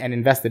decided and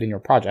invested in your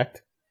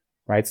project,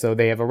 right? So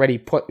they have already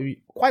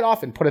quite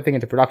often put a thing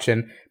into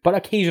production, but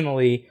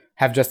occasionally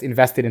have just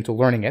invested into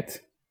learning it,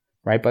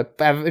 right? But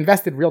have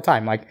invested real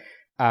time. Like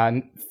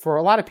for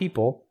a lot of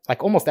people,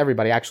 like almost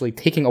everybody, actually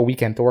taking a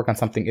weekend to work on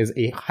something is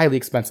a highly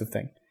expensive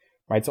thing,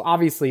 right? So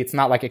obviously it's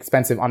not like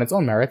expensive on its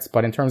own merits,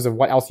 but in terms of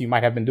what else you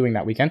might have been doing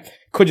that weekend,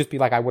 could just be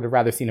like, I would have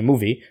rather seen a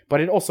movie,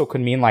 but it also could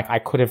mean like I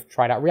could have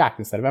tried out React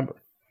instead of Ember.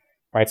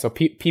 Right, so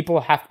people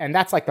have, and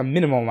that's like the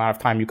minimum amount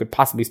of time you could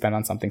possibly spend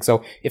on something.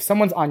 So if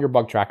someone's on your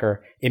bug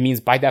tracker, it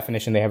means by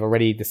definition they have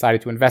already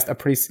decided to invest a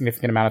pretty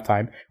significant amount of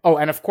time. Oh,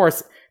 and of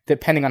course,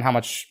 depending on how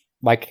much,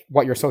 like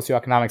what your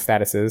socioeconomic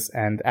status is,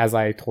 and as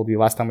I told you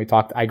last time we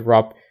talked, I grew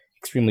up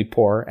extremely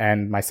poor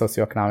and my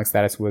socioeconomic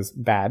status was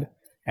bad.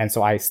 And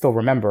so I still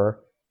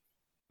remember,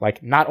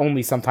 like, not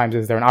only sometimes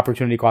is there an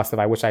opportunity cost of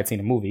I wish I had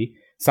seen a movie,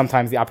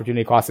 sometimes the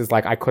opportunity cost is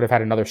like I could have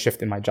had another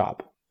shift in my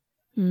job.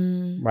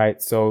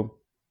 Right, so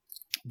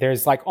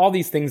there's like all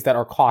these things that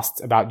are costs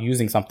about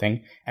using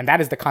something, and that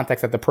is the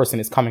context that the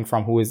person is coming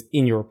from who is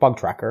in your bug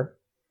tracker.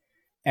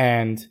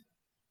 And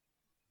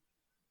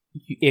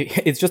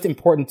it's just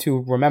important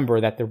to remember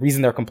that the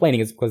reason they're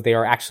complaining is because they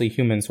are actually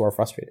humans who are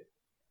frustrated.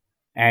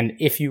 And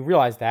if you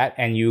realize that,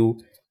 and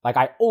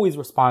I always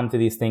respond to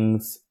these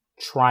things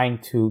trying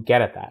to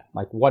get at that.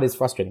 Like, what is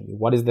frustrating you?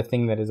 What is the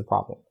thing that is a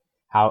problem?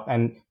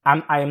 I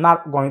am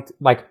not going to,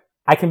 like,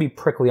 I can be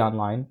prickly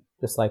online.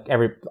 Just like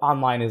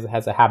online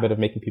has a habit of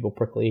making people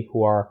prickly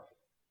who are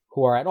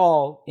at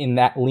all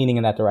leaning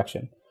in that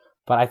direction.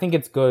 But I think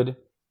it's good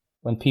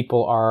when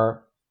people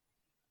are,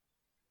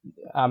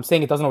 I'm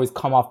saying it doesn't always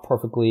come off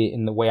perfectly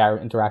in the way I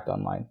interact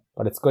online,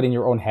 but it's good in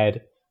your own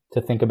head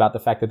to think about the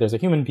fact that there's a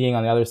human being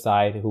on the other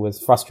side who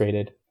is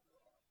frustrated,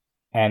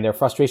 and their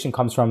frustration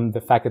comes from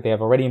the fact that they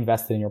have already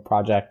invested in your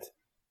project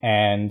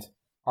and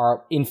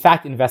are in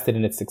fact invested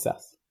in its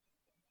success.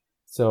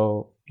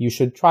 So you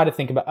should try to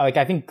think about, like,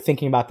 I think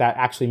thinking about that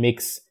actually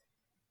makes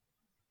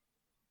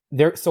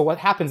so what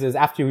happens is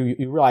after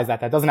you realize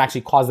that doesn't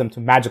actually cause them to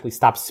magically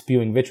stop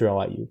spewing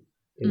vitriol at you.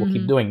 They will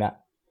keep doing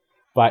that.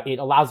 But it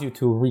allows you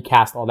to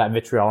recast all that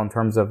vitriol in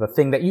terms of a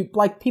thing that you,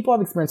 like, people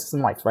have experiences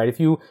in life, right? If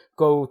you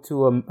go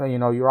to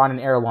you're on an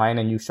airline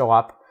and you show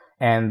up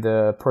and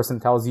the person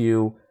tells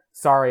you,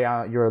 sorry,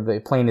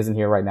 the plane isn't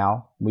here right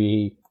now.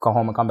 We go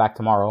home and come back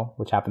tomorrow,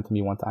 which happened to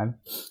me one time.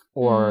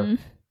 Or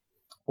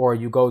Or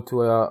you go to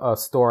a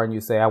store and you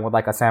say, I would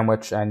like a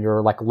sandwich, and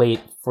you're like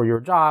late for your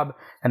job,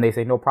 and they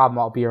say, no problem,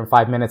 I'll be here in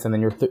 5 minutes, and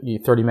then you're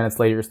 30 minutes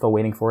later, you're still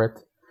waiting for it,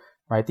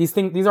 right? These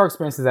are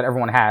experiences that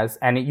everyone has,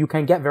 and you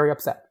can get very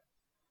upset.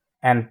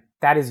 And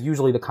that is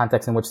usually the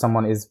context in which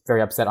someone is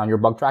very upset on your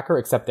bug tracker,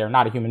 except they're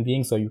not a human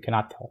being, so you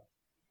cannot tell.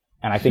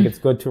 And I think it's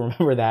good to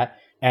remember that.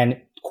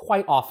 And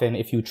quite often,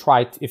 if you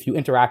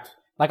interact,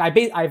 like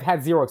I've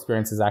had zero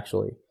experiences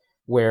actually,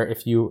 where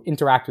if you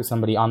interact with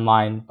somebody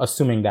online,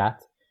 assuming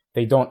that,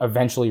 they don't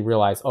eventually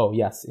realize, oh,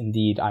 yes,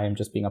 indeed, I am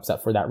just being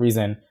upset for that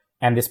reason,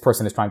 and this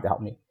person is trying to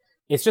help me.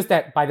 It's just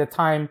that by the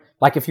time,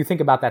 like if you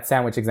think about that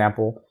sandwich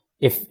example,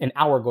 if an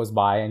hour goes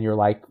by and you're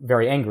like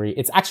very angry,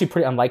 it's actually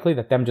pretty unlikely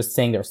that them just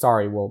saying they're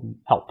sorry will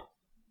help,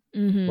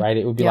 right?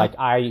 It would be like,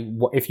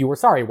 if you were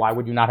sorry, why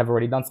would you not have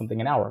already done something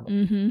an hour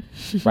ago,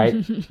 right?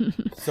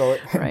 So,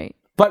 right.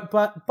 But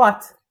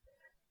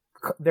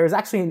there's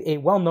actually a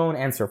well-known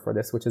answer for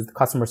this, which is the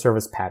customer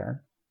service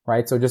pattern,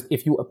 right? So just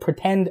if you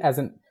pretend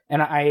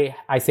and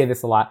I say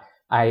this a lot.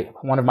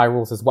 One of my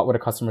rules is, what would a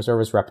customer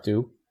service rep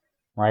do?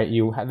 Right?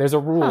 There's a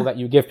rule that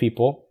you give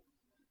people,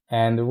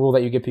 and the rule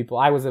that you give people.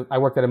 I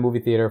worked at a movie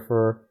theater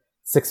for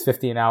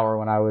 $6.50 an hour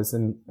when I was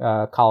in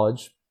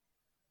college,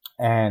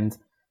 and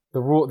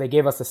the rule, they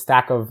gave us a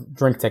stack of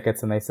drink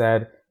tickets, and they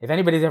said, if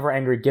anybody's ever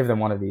angry, give them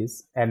one of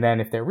these, and then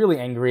if they're really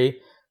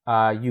angry,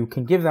 you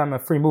can give them a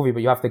free movie,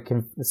 but you have to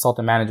consult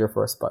the manager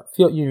first. But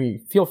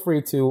feel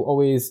free to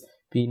always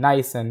be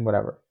nice and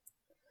whatever.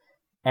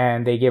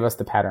 And they gave us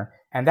the pattern.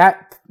 And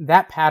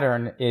that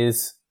pattern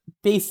is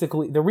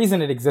basically, the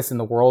reason it exists in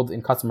the world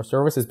in customer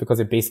service is because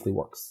it basically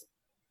works.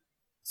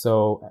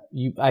 So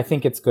I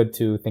think it's good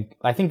to think,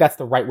 I think that's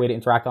the right way to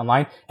interact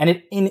online.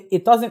 And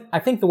it doesn't, I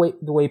think the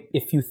way,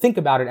 if you think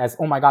about it as,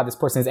 oh my God, this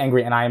person is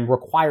angry and I am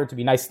required to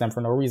be nice to them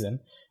for no reason,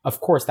 of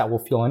course that will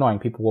feel annoying.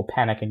 People will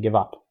panic and give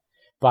up.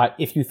 But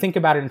if you think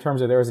about it in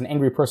terms of, there is an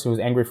angry person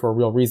who's angry for a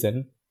real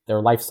reason, their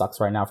life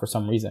sucks right now for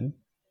some reason,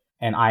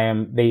 and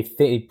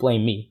they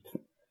blame me.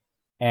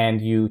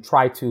 And you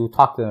try to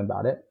talk to them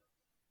about it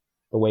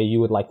the way you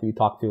would like to be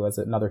talked to as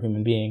another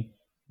human being,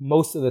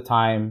 most of the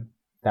time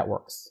that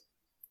works.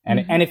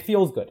 And it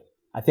feels good.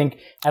 I think,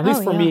 at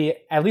least for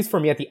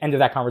me, at the end of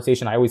that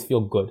conversation, I always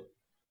feel good.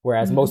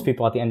 Whereas most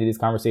people at the end of these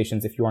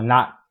conversations, if you are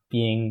not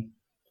being,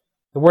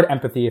 the word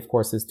empathy, of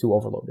course, is too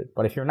overloaded.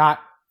 But if you're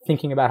not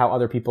thinking about how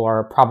other people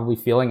are probably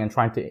feeling and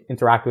trying to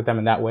interact with them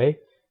in that way,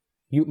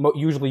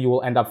 usually you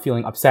will end up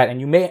feeling upset,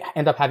 and you may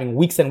end up having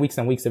weeks and weeks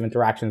and weeks of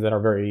interactions that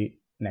are very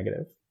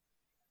negative.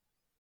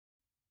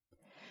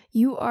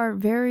 You are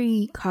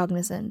very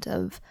cognizant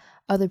of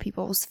other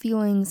people's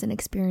feelings and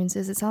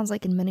experiences. It sounds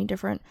like in many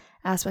different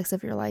aspects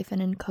of your life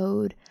and in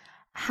code.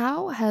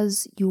 How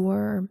has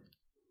your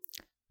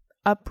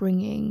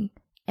upbringing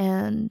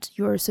and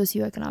your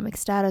socioeconomic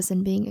status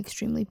and being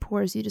extremely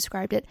poor, as you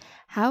described it,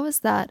 how has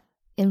that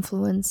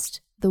influenced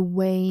the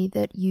way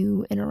that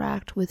you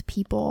interact with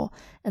people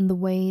and the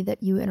way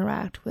that you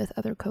interact with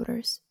other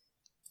coders?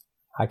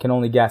 I can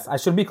only guess. I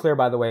should be clear,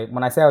 by the way,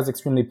 when I say I was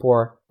extremely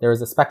poor, there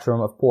is a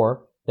spectrum of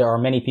poor. There are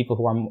many people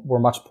who were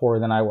much poorer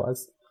than I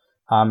was.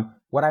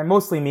 What I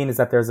mostly mean is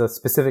that there's a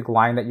specific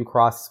line that you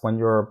cross when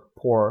you're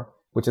poor,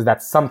 which is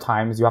that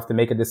sometimes you have to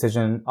make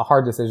a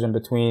hard decision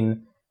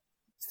between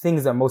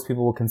things that most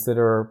people will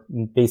consider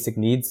basic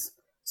needs.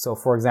 So,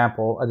 for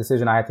example, a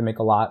decision I had to make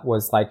a lot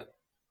was like,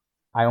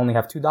 I only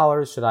have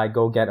 $2. Should I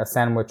go get a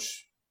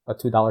sandwich, a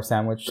 $2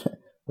 sandwich,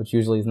 which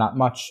usually is not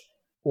much,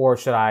 or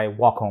should I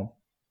walk home,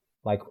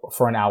 like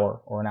for an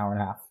hour or an hour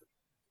and a half?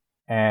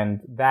 And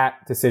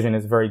that decision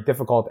is very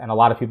difficult, and a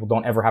lot of people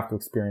don't ever have to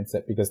experience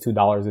it because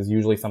 $2 is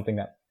usually something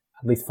that,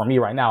 at least for me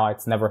right now,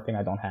 it's never a thing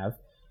I don't have.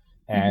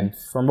 And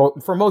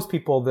for most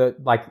people,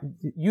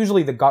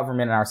 usually the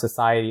government in our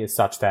society is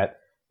such that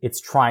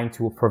it's trying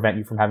to prevent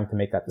you from having to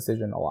make that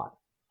decision a lot.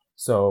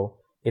 So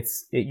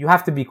you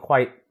have to be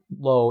quite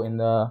low in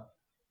the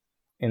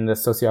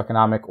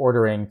socioeconomic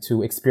ordering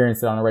to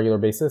experience it on a regular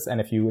basis.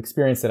 And if you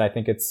experience it, I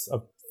think it's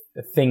a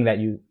thing that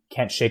you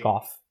can't shake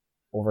off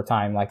over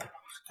time. Like,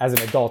 as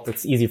an adult,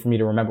 it's easy for me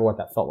to remember what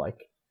that felt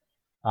like.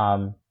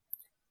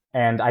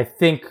 And I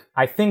think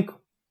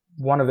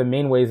one of the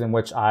main ways in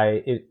which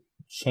it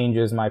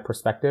changes my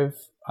perspective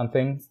on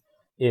things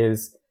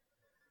is,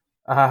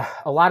 a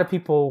lot of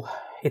people,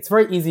 it's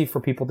very easy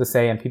for people to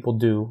say, and people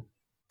do,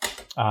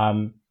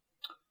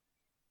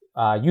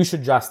 you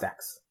should just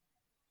X.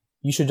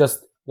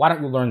 Why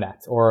don't you learn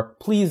that? Or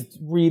please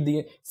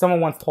read someone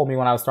once told me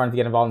when I was starting to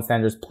get involved in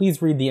standards,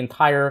 please read the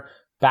entire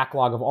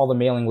backlog of all the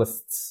mailing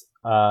lists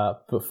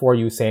before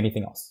you say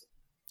anything else.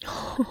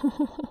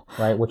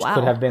 Right? Which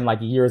could have been like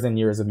years and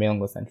years of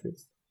mailing list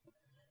entries.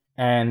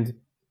 And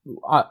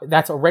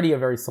that's already a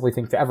very silly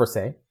thing to ever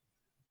say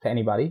to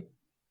anybody.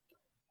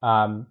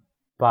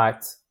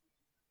 But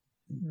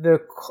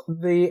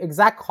the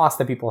exact cost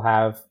that people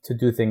have to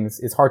do things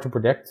is hard to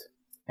predict.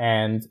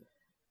 And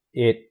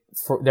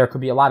there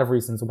could be a lot of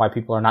reasons why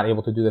people are not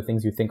able to do the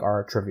things you think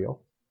are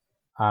trivial.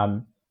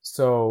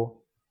 So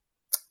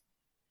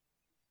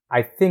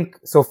I think,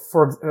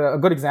 for a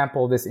good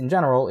example of this in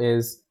general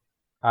is,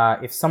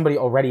 if somebody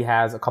already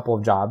has a couple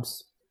of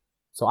jobs,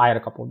 so I had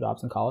a couple of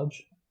jobs in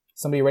college,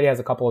 somebody already has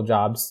a couple of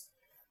jobs,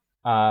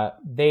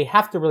 they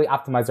have to really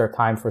optimize their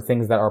time for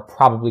things that are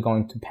probably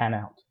going to pan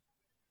out.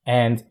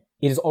 And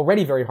it is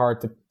already very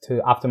hard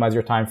to optimize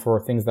your time for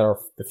things that are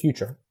the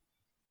future,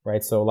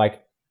 right? So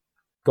like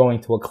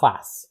going to a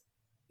class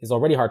is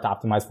already hard to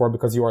optimize for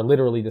because you are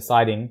literally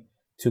deciding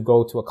to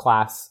go to a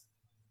class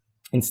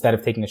instead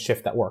of taking a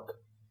shift at work.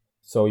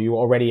 So you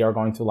already are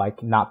going to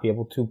like not be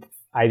able to,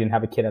 I didn't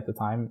have a kid at the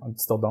time, I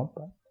still don't,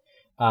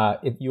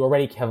 but you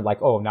already have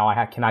like, oh, now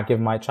I cannot give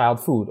my child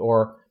food,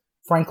 or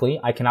frankly,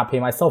 I cannot pay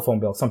my cell phone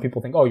bill. Some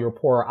people think, oh, you're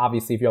poor.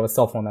 Obviously, if you have a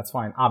cell phone, that's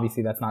fine.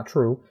 Obviously, that's not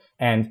true.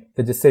 And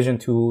the decision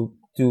to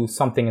do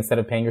something instead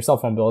of paying your cell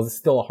phone bill is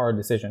still a hard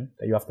decision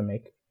that you have to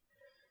make.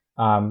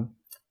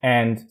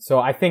 And so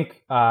I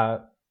think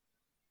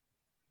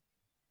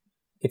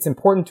it's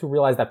important to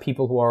realize that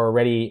people who are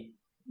already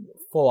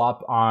full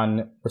up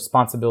on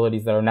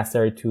responsibilities that are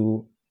necessary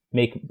to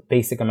make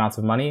basic amounts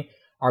of money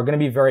are going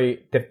to be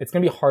it's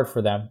going to be hard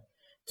for them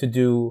to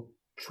do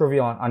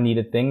trivial and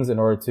unneeded things in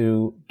order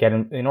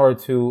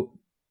to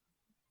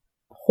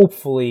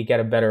hopefully get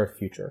a better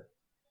future.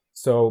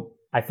 So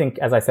I think,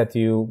 as I said to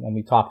you when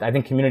we talked, I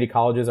think community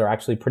colleges are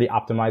actually pretty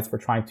optimized for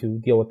trying to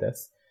deal with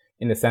this,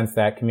 in the sense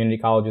that community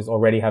colleges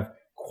already have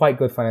quite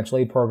good financial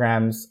aid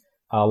programs.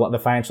 The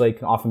financial aid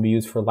can often be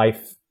used for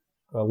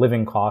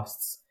living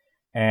costs,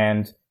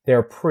 and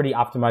they're pretty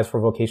optimized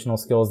for vocational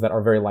skills that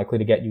are very likely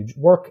to get you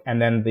work.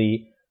 And then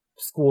the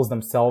schools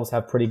themselves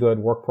have pretty good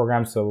work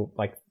programs. So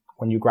like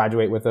when you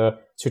graduate with a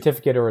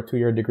certificate or a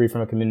 2-year degree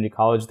from a community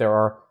college, there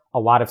are a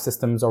lot of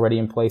systems already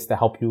in place to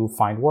help you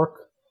find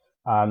work.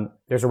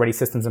 There's already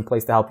systems in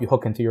place to help you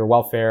hook into your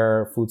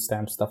welfare, food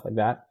stamps, stuff like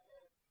that.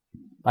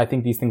 I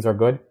think these things are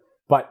good,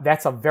 but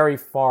that's a very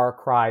far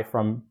cry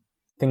from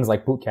things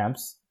like boot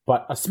camps,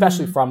 but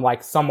especially from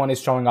like someone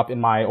is showing up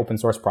in my open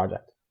source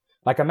project.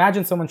 Like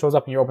imagine someone shows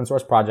up in your open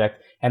source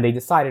project and they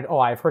decided, oh,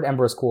 I've heard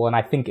Ember is cool and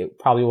I think it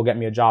probably will get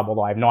me a job,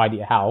 although I have no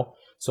idea how.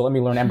 So let me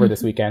learn Ember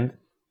this weekend.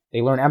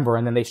 They learn Ember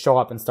and then they show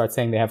up and start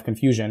saying they have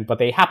confusion, but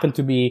they happen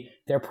to be,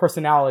 their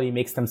personality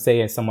makes them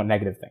say a somewhat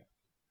negative thing,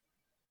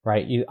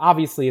 right?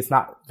 Obviously, it's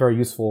not very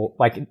useful.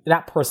 Like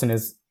that person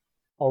is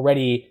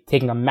already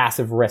taking a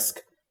massive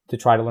risk to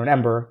try to learn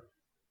Ember.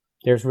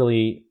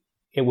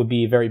 It would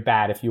be very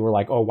bad if you were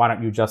like, oh, why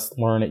don't you just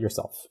learn it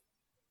yourself?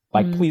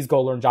 Like, please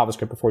go learn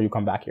JavaScript before you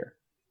come back here.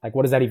 Like,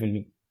 what does that even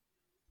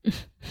mean?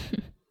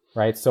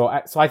 Right? So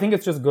I think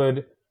it's just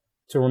good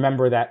to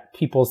remember that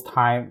people's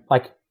time,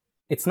 like,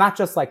 it's not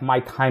just like my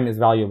time is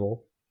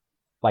valuable.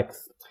 Like,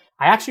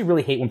 I actually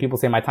really hate when people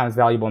say my time is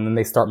valuable and then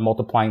they start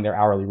multiplying their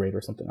hourly rate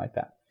or something like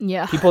that.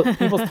 Yeah.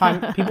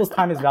 People's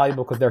time is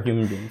valuable because they're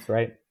human beings,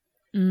 right?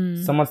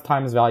 Someone's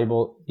time is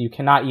valuable.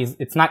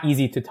 It's not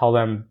easy to tell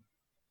them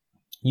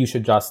you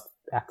should just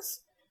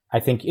X. I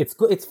think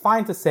it's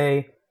fine to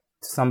say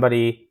to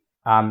somebody,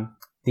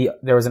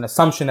 there was an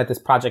assumption that this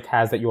project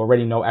has that you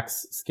already know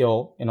X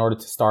skill in order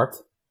to start.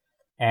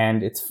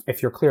 And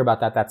if you're clear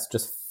about that, that's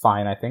just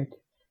fine, I think.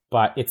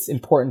 But it's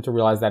important to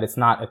realize that it's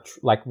not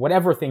like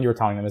whatever thing you're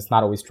telling them is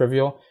not always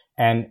trivial.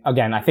 And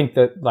again, I think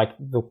that like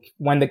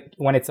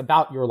when it's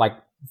about your like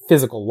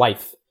physical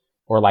life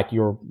or like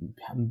your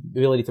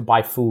ability to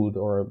buy food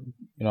or,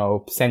 you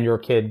know, send your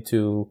kid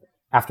to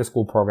after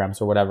school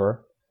programs or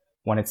whatever,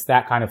 when it's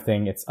that kind of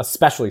thing, it's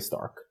especially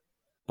stark.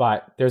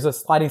 But there's a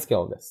sliding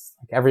scale of this.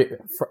 Like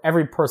for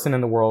every person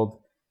in the world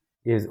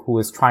who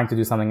is trying to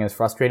do something and is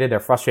frustrated, they're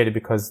frustrated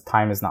because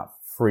time is not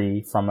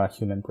free from a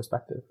human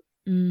perspective.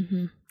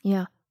 Mm-hmm.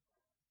 Yeah.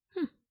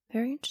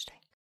 Very interesting.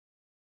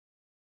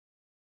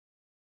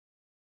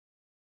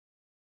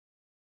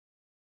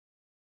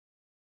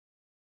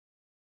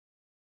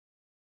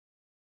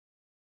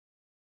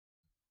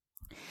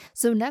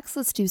 So next,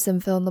 let's do some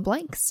fill in the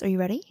blanks. Are you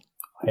ready?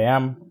 I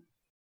am.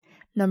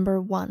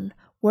 Number 1.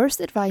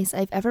 Worst advice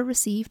I've ever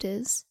received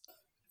is?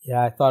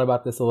 Yeah, I thought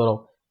about this a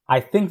little.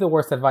 I think the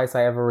worst advice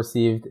I ever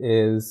received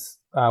is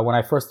when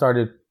I first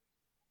started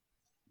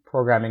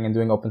programming and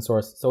doing open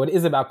source. So it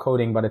is about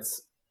coding, but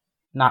it's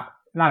not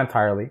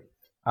entirely.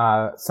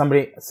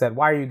 Somebody said,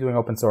 why are you doing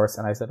open source?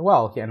 And I said,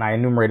 well, and I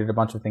enumerated a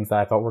bunch of things that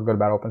I thought were good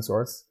about open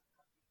source.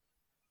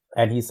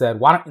 And he said,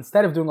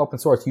 instead of doing open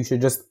source, you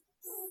should just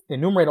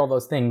enumerate all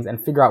those things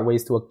and figure out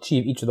ways to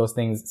achieve each of those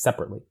things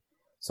separately.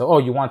 So,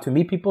 you want to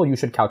meet people? You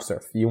should couch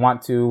surf. You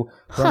want to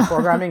learn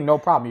programming? No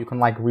problem. You can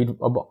like read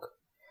a book.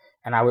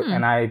 And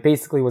I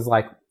basically was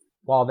like,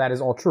 well, that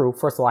is all true.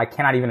 First of all, I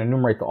cannot even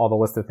enumerate all the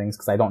list of things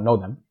because I don't know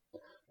them.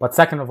 But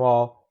second of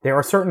all, there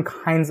are certain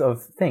kinds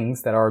of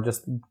things that are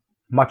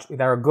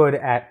that are good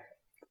at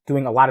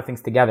doing a lot of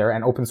things together.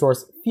 And open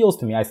source feels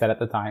to me, I said at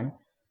the time,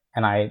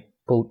 and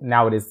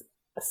now it is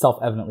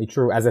self-evidently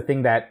true, as a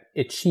thing that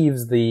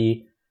achieves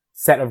the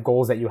set of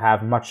goals that you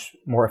have much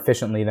more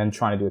efficiently than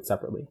trying to do it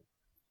separately.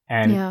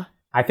 And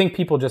I think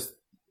people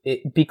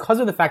because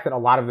of the fact that a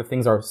lot of the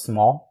things are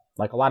small,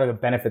 like a lot of the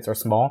benefits are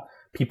small,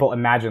 people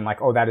imagine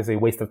like, oh, that is a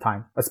waste of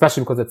time,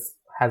 especially because it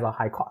has a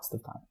high cost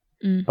of time.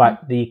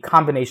 But the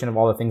combination of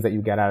all the things that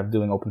you get out of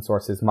doing open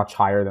source is much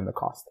higher than the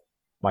cost,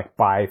 like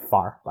by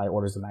far, by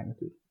orders of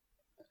magnitude.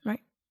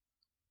 Right.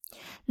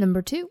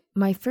 Number 2,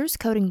 my first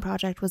coding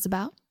project was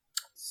about?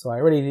 So I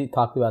already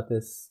talked about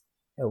this.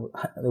 It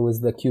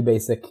was the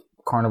QBasic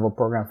Carnival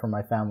program for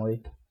my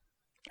family.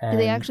 Did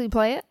they actually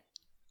play it?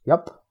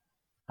 Yep.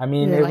 I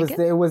mean,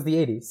 it was the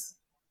 80s.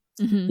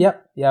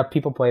 Yep. Yeah,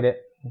 people played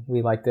it.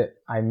 We liked it.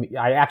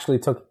 I actually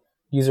took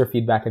user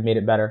feedback and made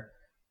it better.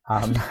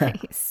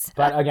 Nice.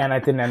 But again,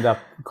 it didn't end up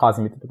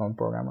causing me to become a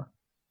programmer.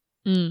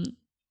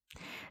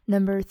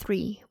 Number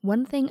 3,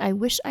 one thing I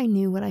wish I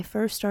knew when I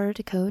first started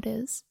to code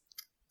is?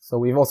 So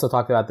we've also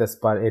talked about this,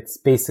 but it's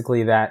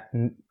basically that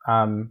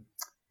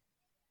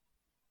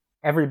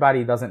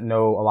everybody doesn't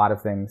know a lot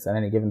of things at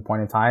any given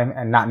point in time,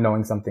 and not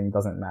knowing something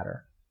doesn't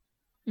matter.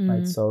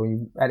 Right? So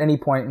at any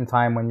point in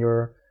time when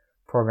you're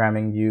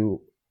programming,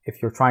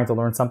 if you're trying to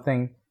learn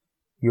something,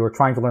 you're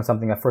trying to learn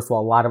something that, first of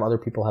all, a lot of other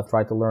people have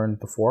tried to learn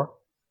before.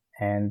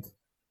 And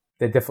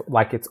I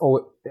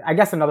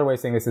guess another way of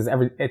saying this is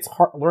it's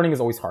hard. Learning is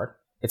always hard.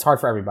 It's hard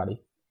for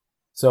everybody.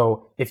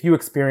 So if you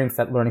experience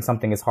that learning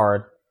something is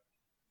hard,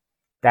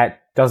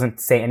 that doesn't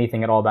say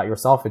anything at all about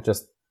yourself. It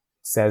just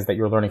says that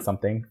you're learning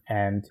something,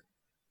 and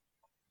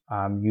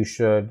you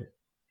should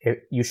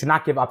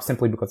not give up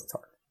simply because it's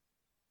hard.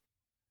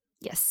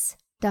 Yes,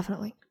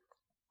 definitely.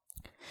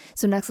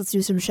 So next, let's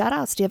do some shout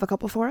outs. Do you have a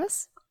couple for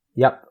us?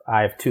 Yep,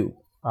 I have 2.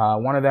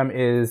 One of them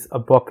is a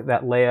book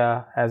that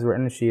Leah has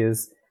written. She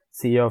is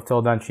CEO of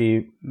Tilda, and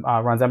she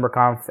runs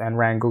EmberConf and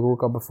ran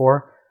GuguRuCo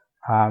before.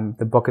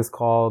 The book is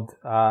called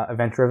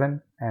Event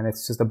Driven, and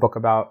it's just a book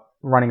about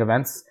running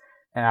events.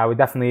 And I would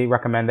definitely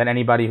recommend that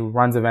anybody who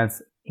runs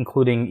events,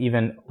 including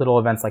even little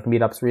events like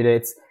meetups,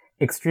 redates,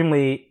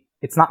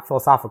 it's not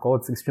philosophical,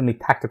 it's extremely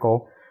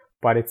tactical,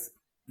 but it's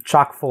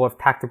chock full of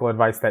tactical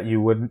advice that you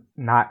would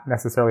not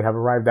necessarily have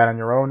arrived at on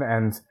your own.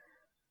 And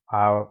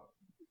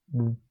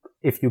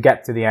if you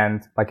get to the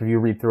end, like if you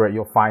read through it,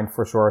 you'll find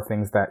for sure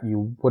things that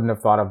you wouldn't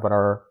have thought of, but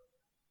are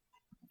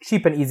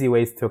cheap and easy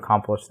ways to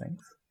accomplish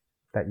things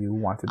that you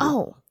want to do.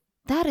 Oh,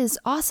 that is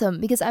awesome.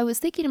 Because I was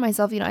thinking to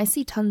myself, I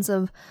see tons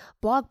of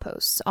blog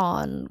posts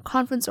on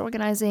conference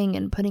organizing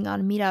and putting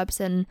on meetups.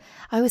 And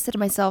I always said to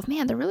myself,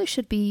 man, there really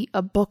should be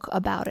a book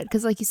about it.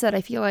 Because like you said,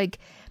 I feel like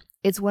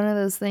it's one of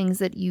those things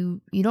that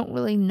you don't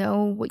really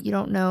know what you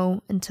don't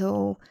know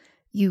until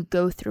you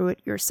go through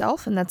it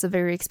yourself, and that's a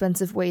very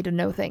expensive way to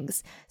know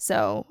things.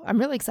 So I'm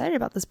really excited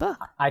about this book.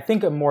 I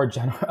think a more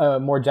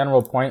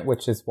general point,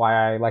 which is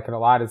why I like it a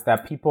lot, is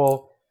that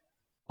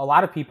a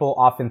lot of people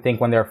often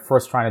think when they're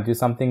first trying to do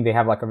something, they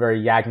have like a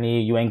very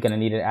Yagni, you ain't gonna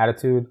need it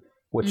attitude,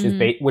 which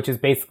is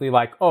basically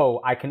like,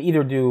 oh, I can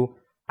do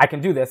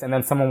this, and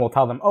then someone will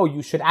tell them, oh,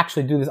 you should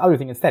actually do this other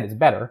thing instead, it's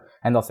better,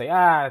 and they'll say,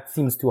 it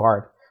seems too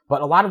hard.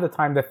 But a lot of the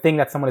time, the thing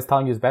that someone is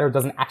telling you is better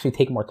doesn't actually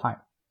take more time.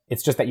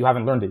 It's just that you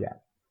haven't learned it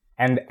yet.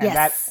 And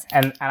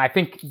I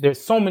think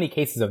there's so many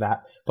cases of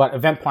that, but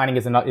event planning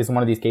is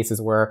one of these cases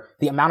where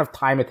the amount of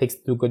time it takes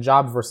to do a good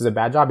job versus a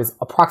bad job is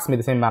approximately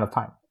the same amount of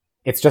time.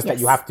 It's just that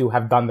you have to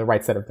have done the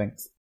right set of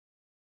things.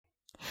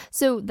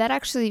 So that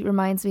actually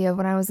reminds me of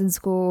when I was in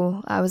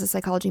school. I was a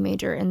psychology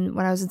major, and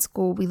when I was in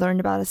school, we learned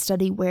about a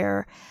study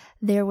where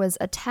there was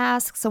a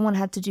task someone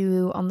had to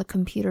do on the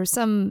computer,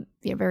 some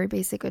very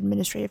basic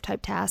administrative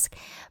type task,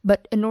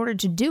 but in order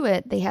to do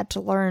it, they had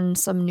to learn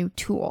some new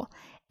tool.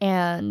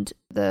 And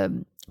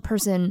the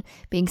person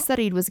being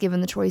studied was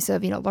given the choice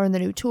of, learn the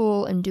new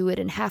tool and do it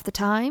in half the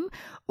time,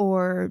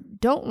 or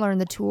don't learn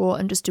the tool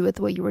and just do it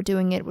the way you were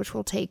doing it, which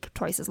will take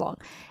twice as long.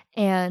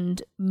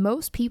 And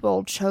most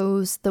people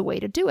chose the way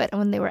to do it. And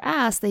when they were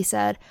asked, they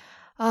said,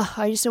 oh,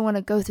 I just don't want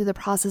to go through the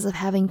process of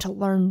having to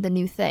learn the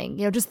new thing.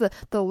 Just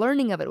the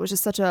learning of it was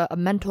just such a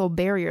mental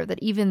barrier that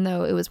even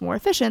though it was more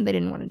efficient, they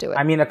didn't want to do it.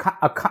 I mean, a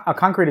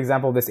concrete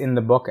example of this in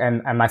the book,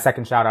 and my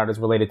second shout out is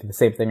related to the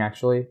same thing,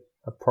 actually,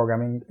 a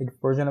programming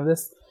version of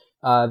this.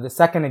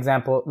 The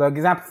example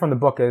from the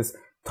book is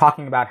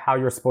talking about how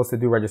you're supposed to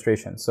do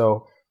registration.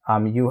 So,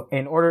 let's say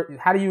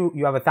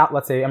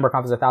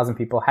EmberConf is 1,000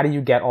 people. How do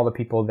you get all the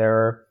people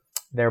their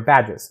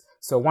badges?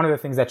 So one of the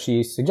things that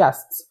she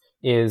suggests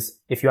is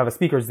if you have a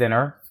speaker's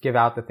dinner, give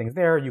out the things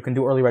there. You can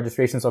do early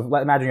registration. So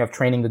imagine you have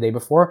training the day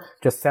before,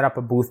 just set up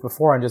a booth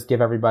before and just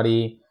give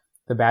everybody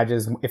the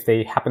badges if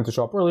they happen to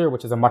show up earlier,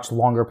 which is a much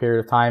longer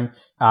period of time.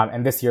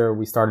 And this year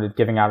we started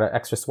giving out an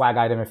extra swag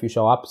item if you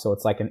show up. So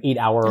it's like an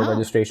 8-hour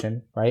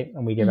registration, right?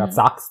 And we gave out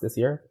socks this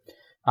year.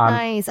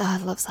 Nice. Oh, I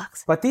love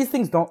socks. But these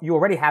things you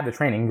already had the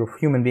training. Your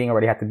human being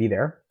already had to be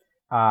there.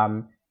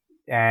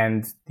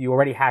 And you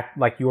already have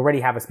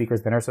a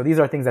speaker's dinner. So these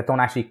are things that don't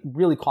actually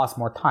really cost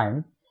more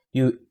time.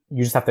 You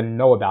just have to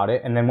know about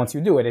it. And then once you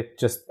do it, it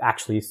just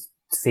actually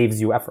saves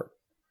you effort.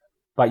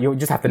 But you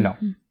just have to know,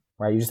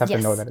 right? You just have to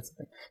know that it's a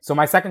thing. So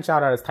my second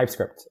shout out is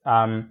TypeScript.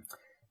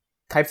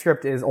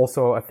 TypeScript is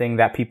also a thing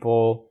that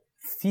people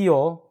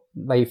feel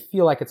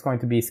like it's going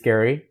to be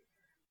scary.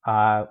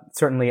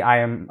 Certainly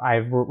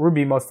I've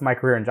Ruby most of my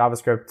career in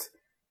JavaScript.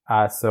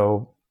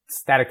 So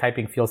static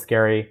typing feels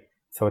scary.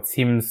 So it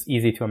seems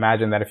easy to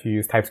imagine that if you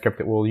use TypeScript,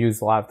 it will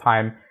use a lot of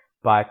time.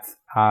 But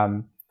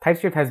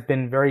TypeScript has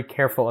been very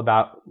careful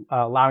about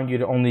allowing you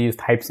to only use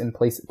types in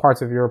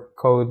parts of your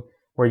code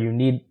where you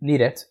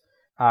need it.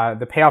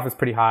 The payoff is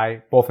pretty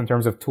high, both in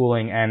terms of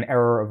tooling and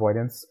error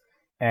avoidance.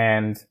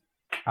 And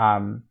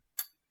I'm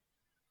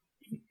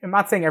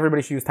not saying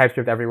everybody should use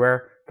TypeScript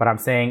everywhere, but I'm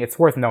saying it's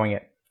worth knowing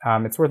it.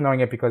 It's worth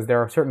knowing it because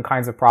there are certain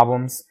kinds of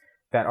problems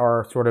that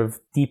are sort of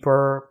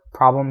deeper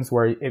problems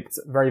where it's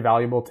very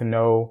valuable to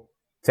know,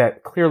 to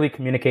clearly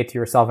communicate to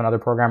yourself and other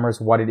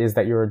programmers what it is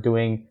that you're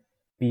doing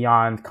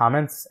beyond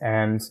comments,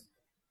 and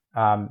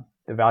the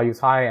value is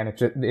high, and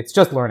it's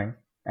just learning.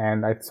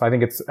 And so I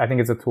think it's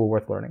a tool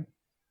worth learning,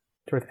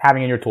 worth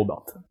having in your tool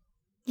belt.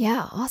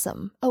 Yeah,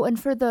 awesome. Oh, and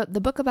for the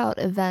book about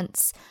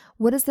events,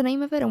 what is the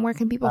name of it, and where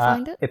can people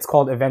find it? It's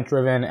called Event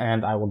Driven,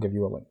 and I will give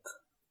you a link.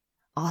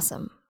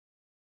 Awesome.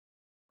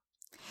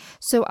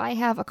 So I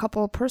have a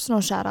couple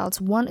personal shout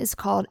outs. One is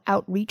called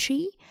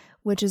Outreachy,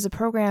 which is a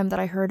program that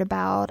I heard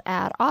about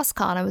at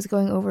OSCON. I was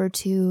going over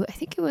to, I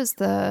think it was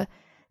the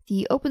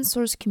open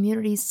source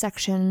communities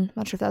section, I'm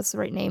not sure if that's the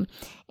right name,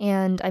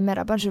 and I met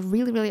a bunch of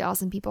really, really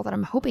awesome people that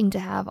I'm hoping to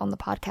have on the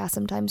podcast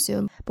sometime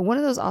soon. But one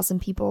of those awesome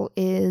people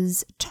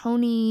is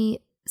Tony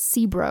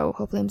Sebro,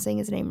 hopefully I'm saying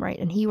his name right,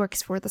 and he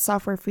works for the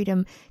Software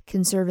Freedom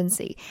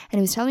Conservancy. And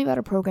he was telling me about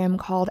a program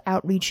called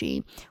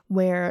Outreachy,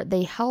 where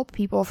they help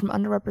people from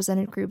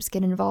underrepresented groups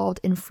get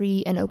involved in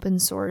free and open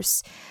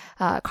source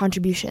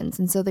contributions.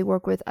 And so they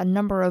work with a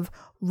number of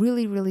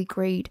really, really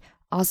great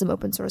awesome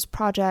open source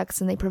projects,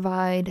 and they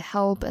provide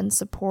help and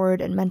support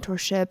and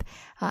mentorship,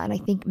 and I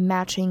think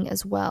matching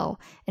as well.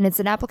 And it's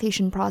an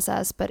application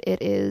process, but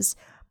it is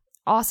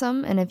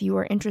awesome. And if you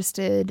are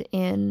interested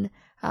in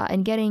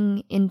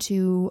getting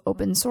into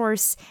open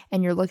source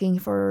and you're looking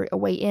for a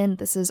way in,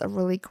 this is a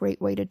really great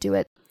way to do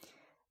it.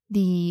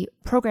 The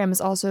program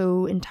is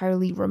also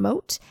entirely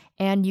remote,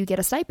 and you get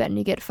a stipend.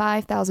 You get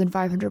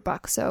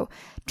 $5,500. So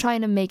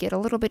trying to make it a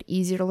little bit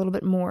easier, a little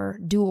bit more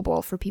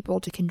doable for people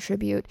to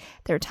contribute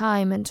their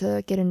time and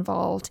to get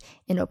involved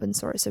in open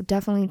source. So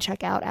definitely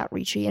check out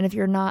Outreachy. And if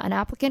you're not an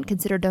applicant,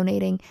 consider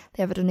donating.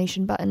 They have a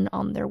donation button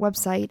on their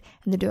website,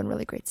 and they're doing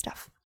really great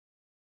stuff.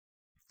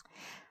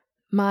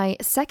 My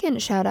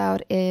second shout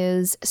out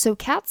is, so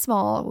Kat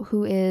Small,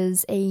 who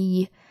is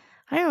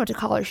I don't know what to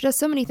call her. She does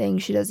so many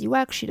things. She does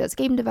UX, she does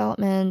game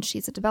development,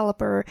 she's a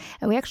developer,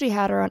 and we actually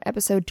had her on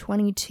episode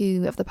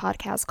 22 of the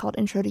podcast called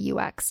Intro to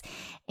UX.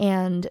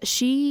 And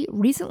she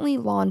recently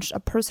launched a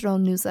personal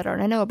newsletter,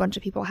 and I know a bunch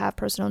of people have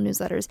personal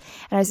newsletters,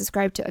 and I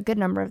subscribe to a good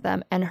number of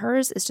them, and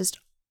hers is just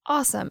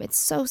awesome. It's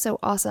so, so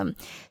awesome.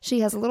 She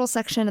has a little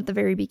section at the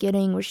very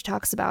beginning where she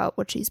talks about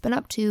what she's been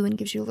up to and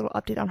gives you a little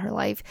update on her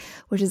life,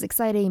 which is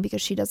exciting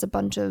because she does a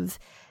bunch of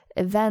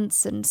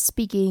events and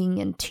speaking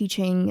and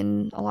teaching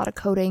and a lot of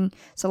coding.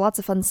 So lots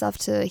of fun stuff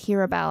to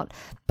hear about.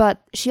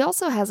 But she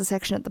also has a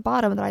section at the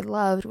bottom that I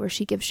loved where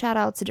she gives shout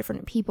outs to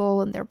different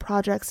people and their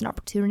projects and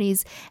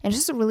opportunities. And it's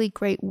just a really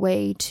great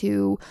way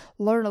to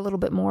learn a little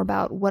bit more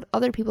about what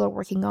other people are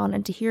working on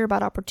and to hear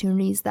about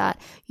opportunities that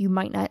you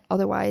might not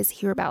otherwise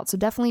hear about. So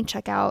definitely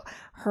check out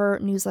her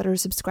newsletter,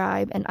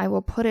 subscribe, and I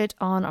will put it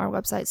on our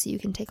website so you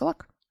can take a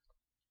look.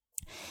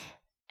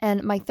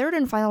 And my third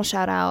and final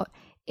shout out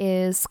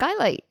is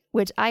Skylight,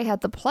 which I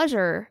had the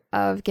pleasure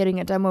of getting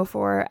a demo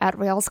for at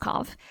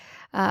RailsConf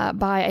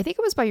I think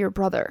it was by your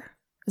brother.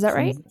 Is that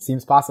right?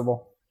 Seems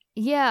possible.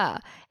 Yeah.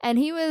 And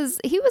he was,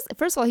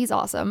 first of all, he's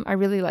awesome. I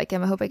really like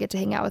him. I hope I get to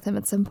hang out with him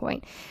at some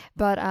point.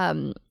 But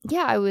he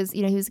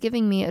was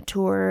giving me a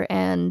tour,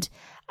 and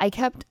I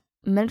kept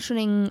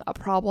mentioning a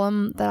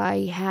problem that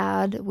I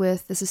had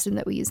with the system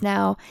that we use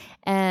now,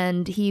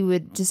 and he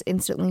would just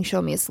instantly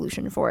show me a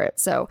solution for it.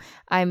 So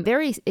I'm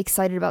very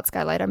excited about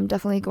Skylight. I'm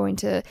definitely going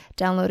to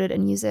download it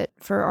and use it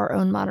for our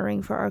own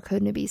monitoring for our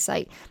Code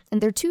site. And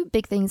there are two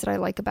big things that I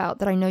like about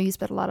that I know you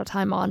spent a lot of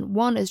time on.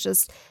 One is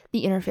just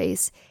the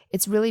interface.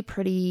 It's really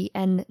pretty,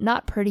 and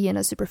not pretty in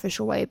a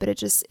superficial way, but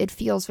it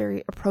feels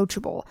very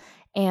approachable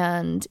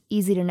and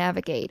easy to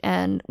navigate.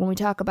 And when we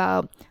talk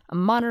about a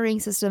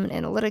monitoring system, an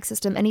analytics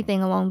system,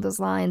 anything along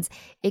those lines,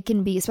 it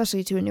can be,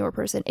 especially to a newer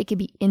person, it can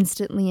be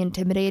instantly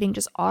intimidating,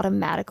 just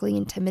automatically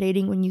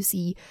intimidating when you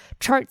see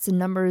charts and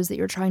numbers that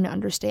you're trying to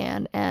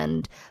understand,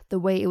 and the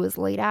way it was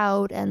laid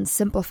out and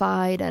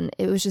simplified, and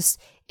it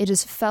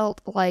just felt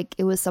like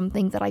it was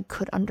something that I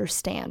could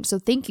understand. So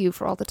thank you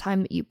for all the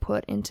time that you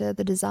put into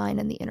the design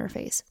and the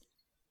interface.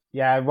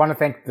 Yeah, I want to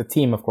thank the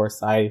team, of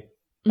course.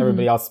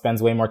 Everybody else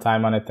spends way more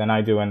time on it than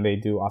I do, and they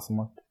do awesome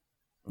work.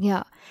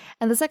 Yeah.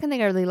 And the second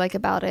thing I really like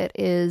about it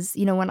is,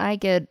 when I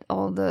get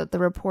all the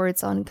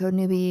reports on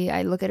CodeNewbie,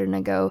 I look at it and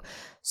I go,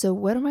 so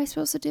what am I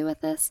supposed to do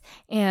with this?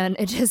 And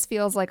it just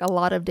feels like a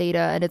lot of data,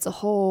 and it's a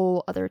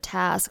whole other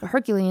task, a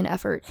Herculean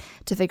effort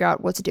to figure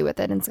out what to do with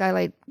it. And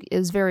Skylight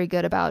is very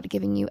good about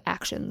giving you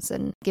actions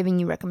and giving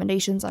you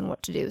recommendations on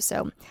what to do.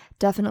 So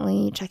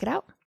definitely check it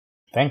out.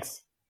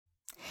 Thanks.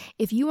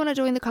 If you want to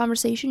join the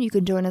conversation, you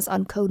can join us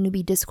on Code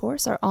Newbie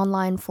Discourse, our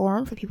online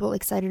forum for people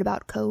excited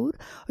about code,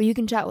 or you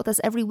can chat with us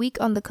every week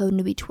on the Code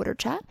Newbie Twitter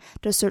chat.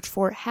 Just search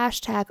for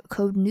hashtag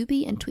Code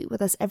Newbie and tweet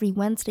with us every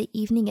Wednesday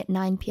evening at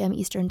 9 p.m.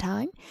 Eastern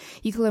Time.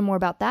 You can learn more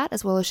about that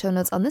as well as show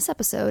notes on this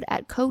episode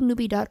at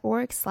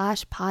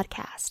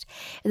codenewbie.org/podcast.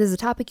 If there's a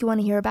topic you want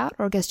to hear about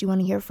or a guest you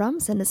want to hear from,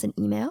 send us an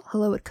email,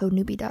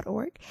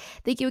 hello@codenewbie.org.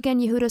 Thank you again,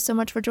 Yehuda, so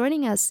much for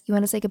joining us. You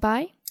want to say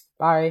goodbye?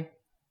 Bye.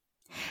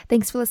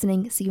 Thanks for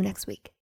listening. See you next week.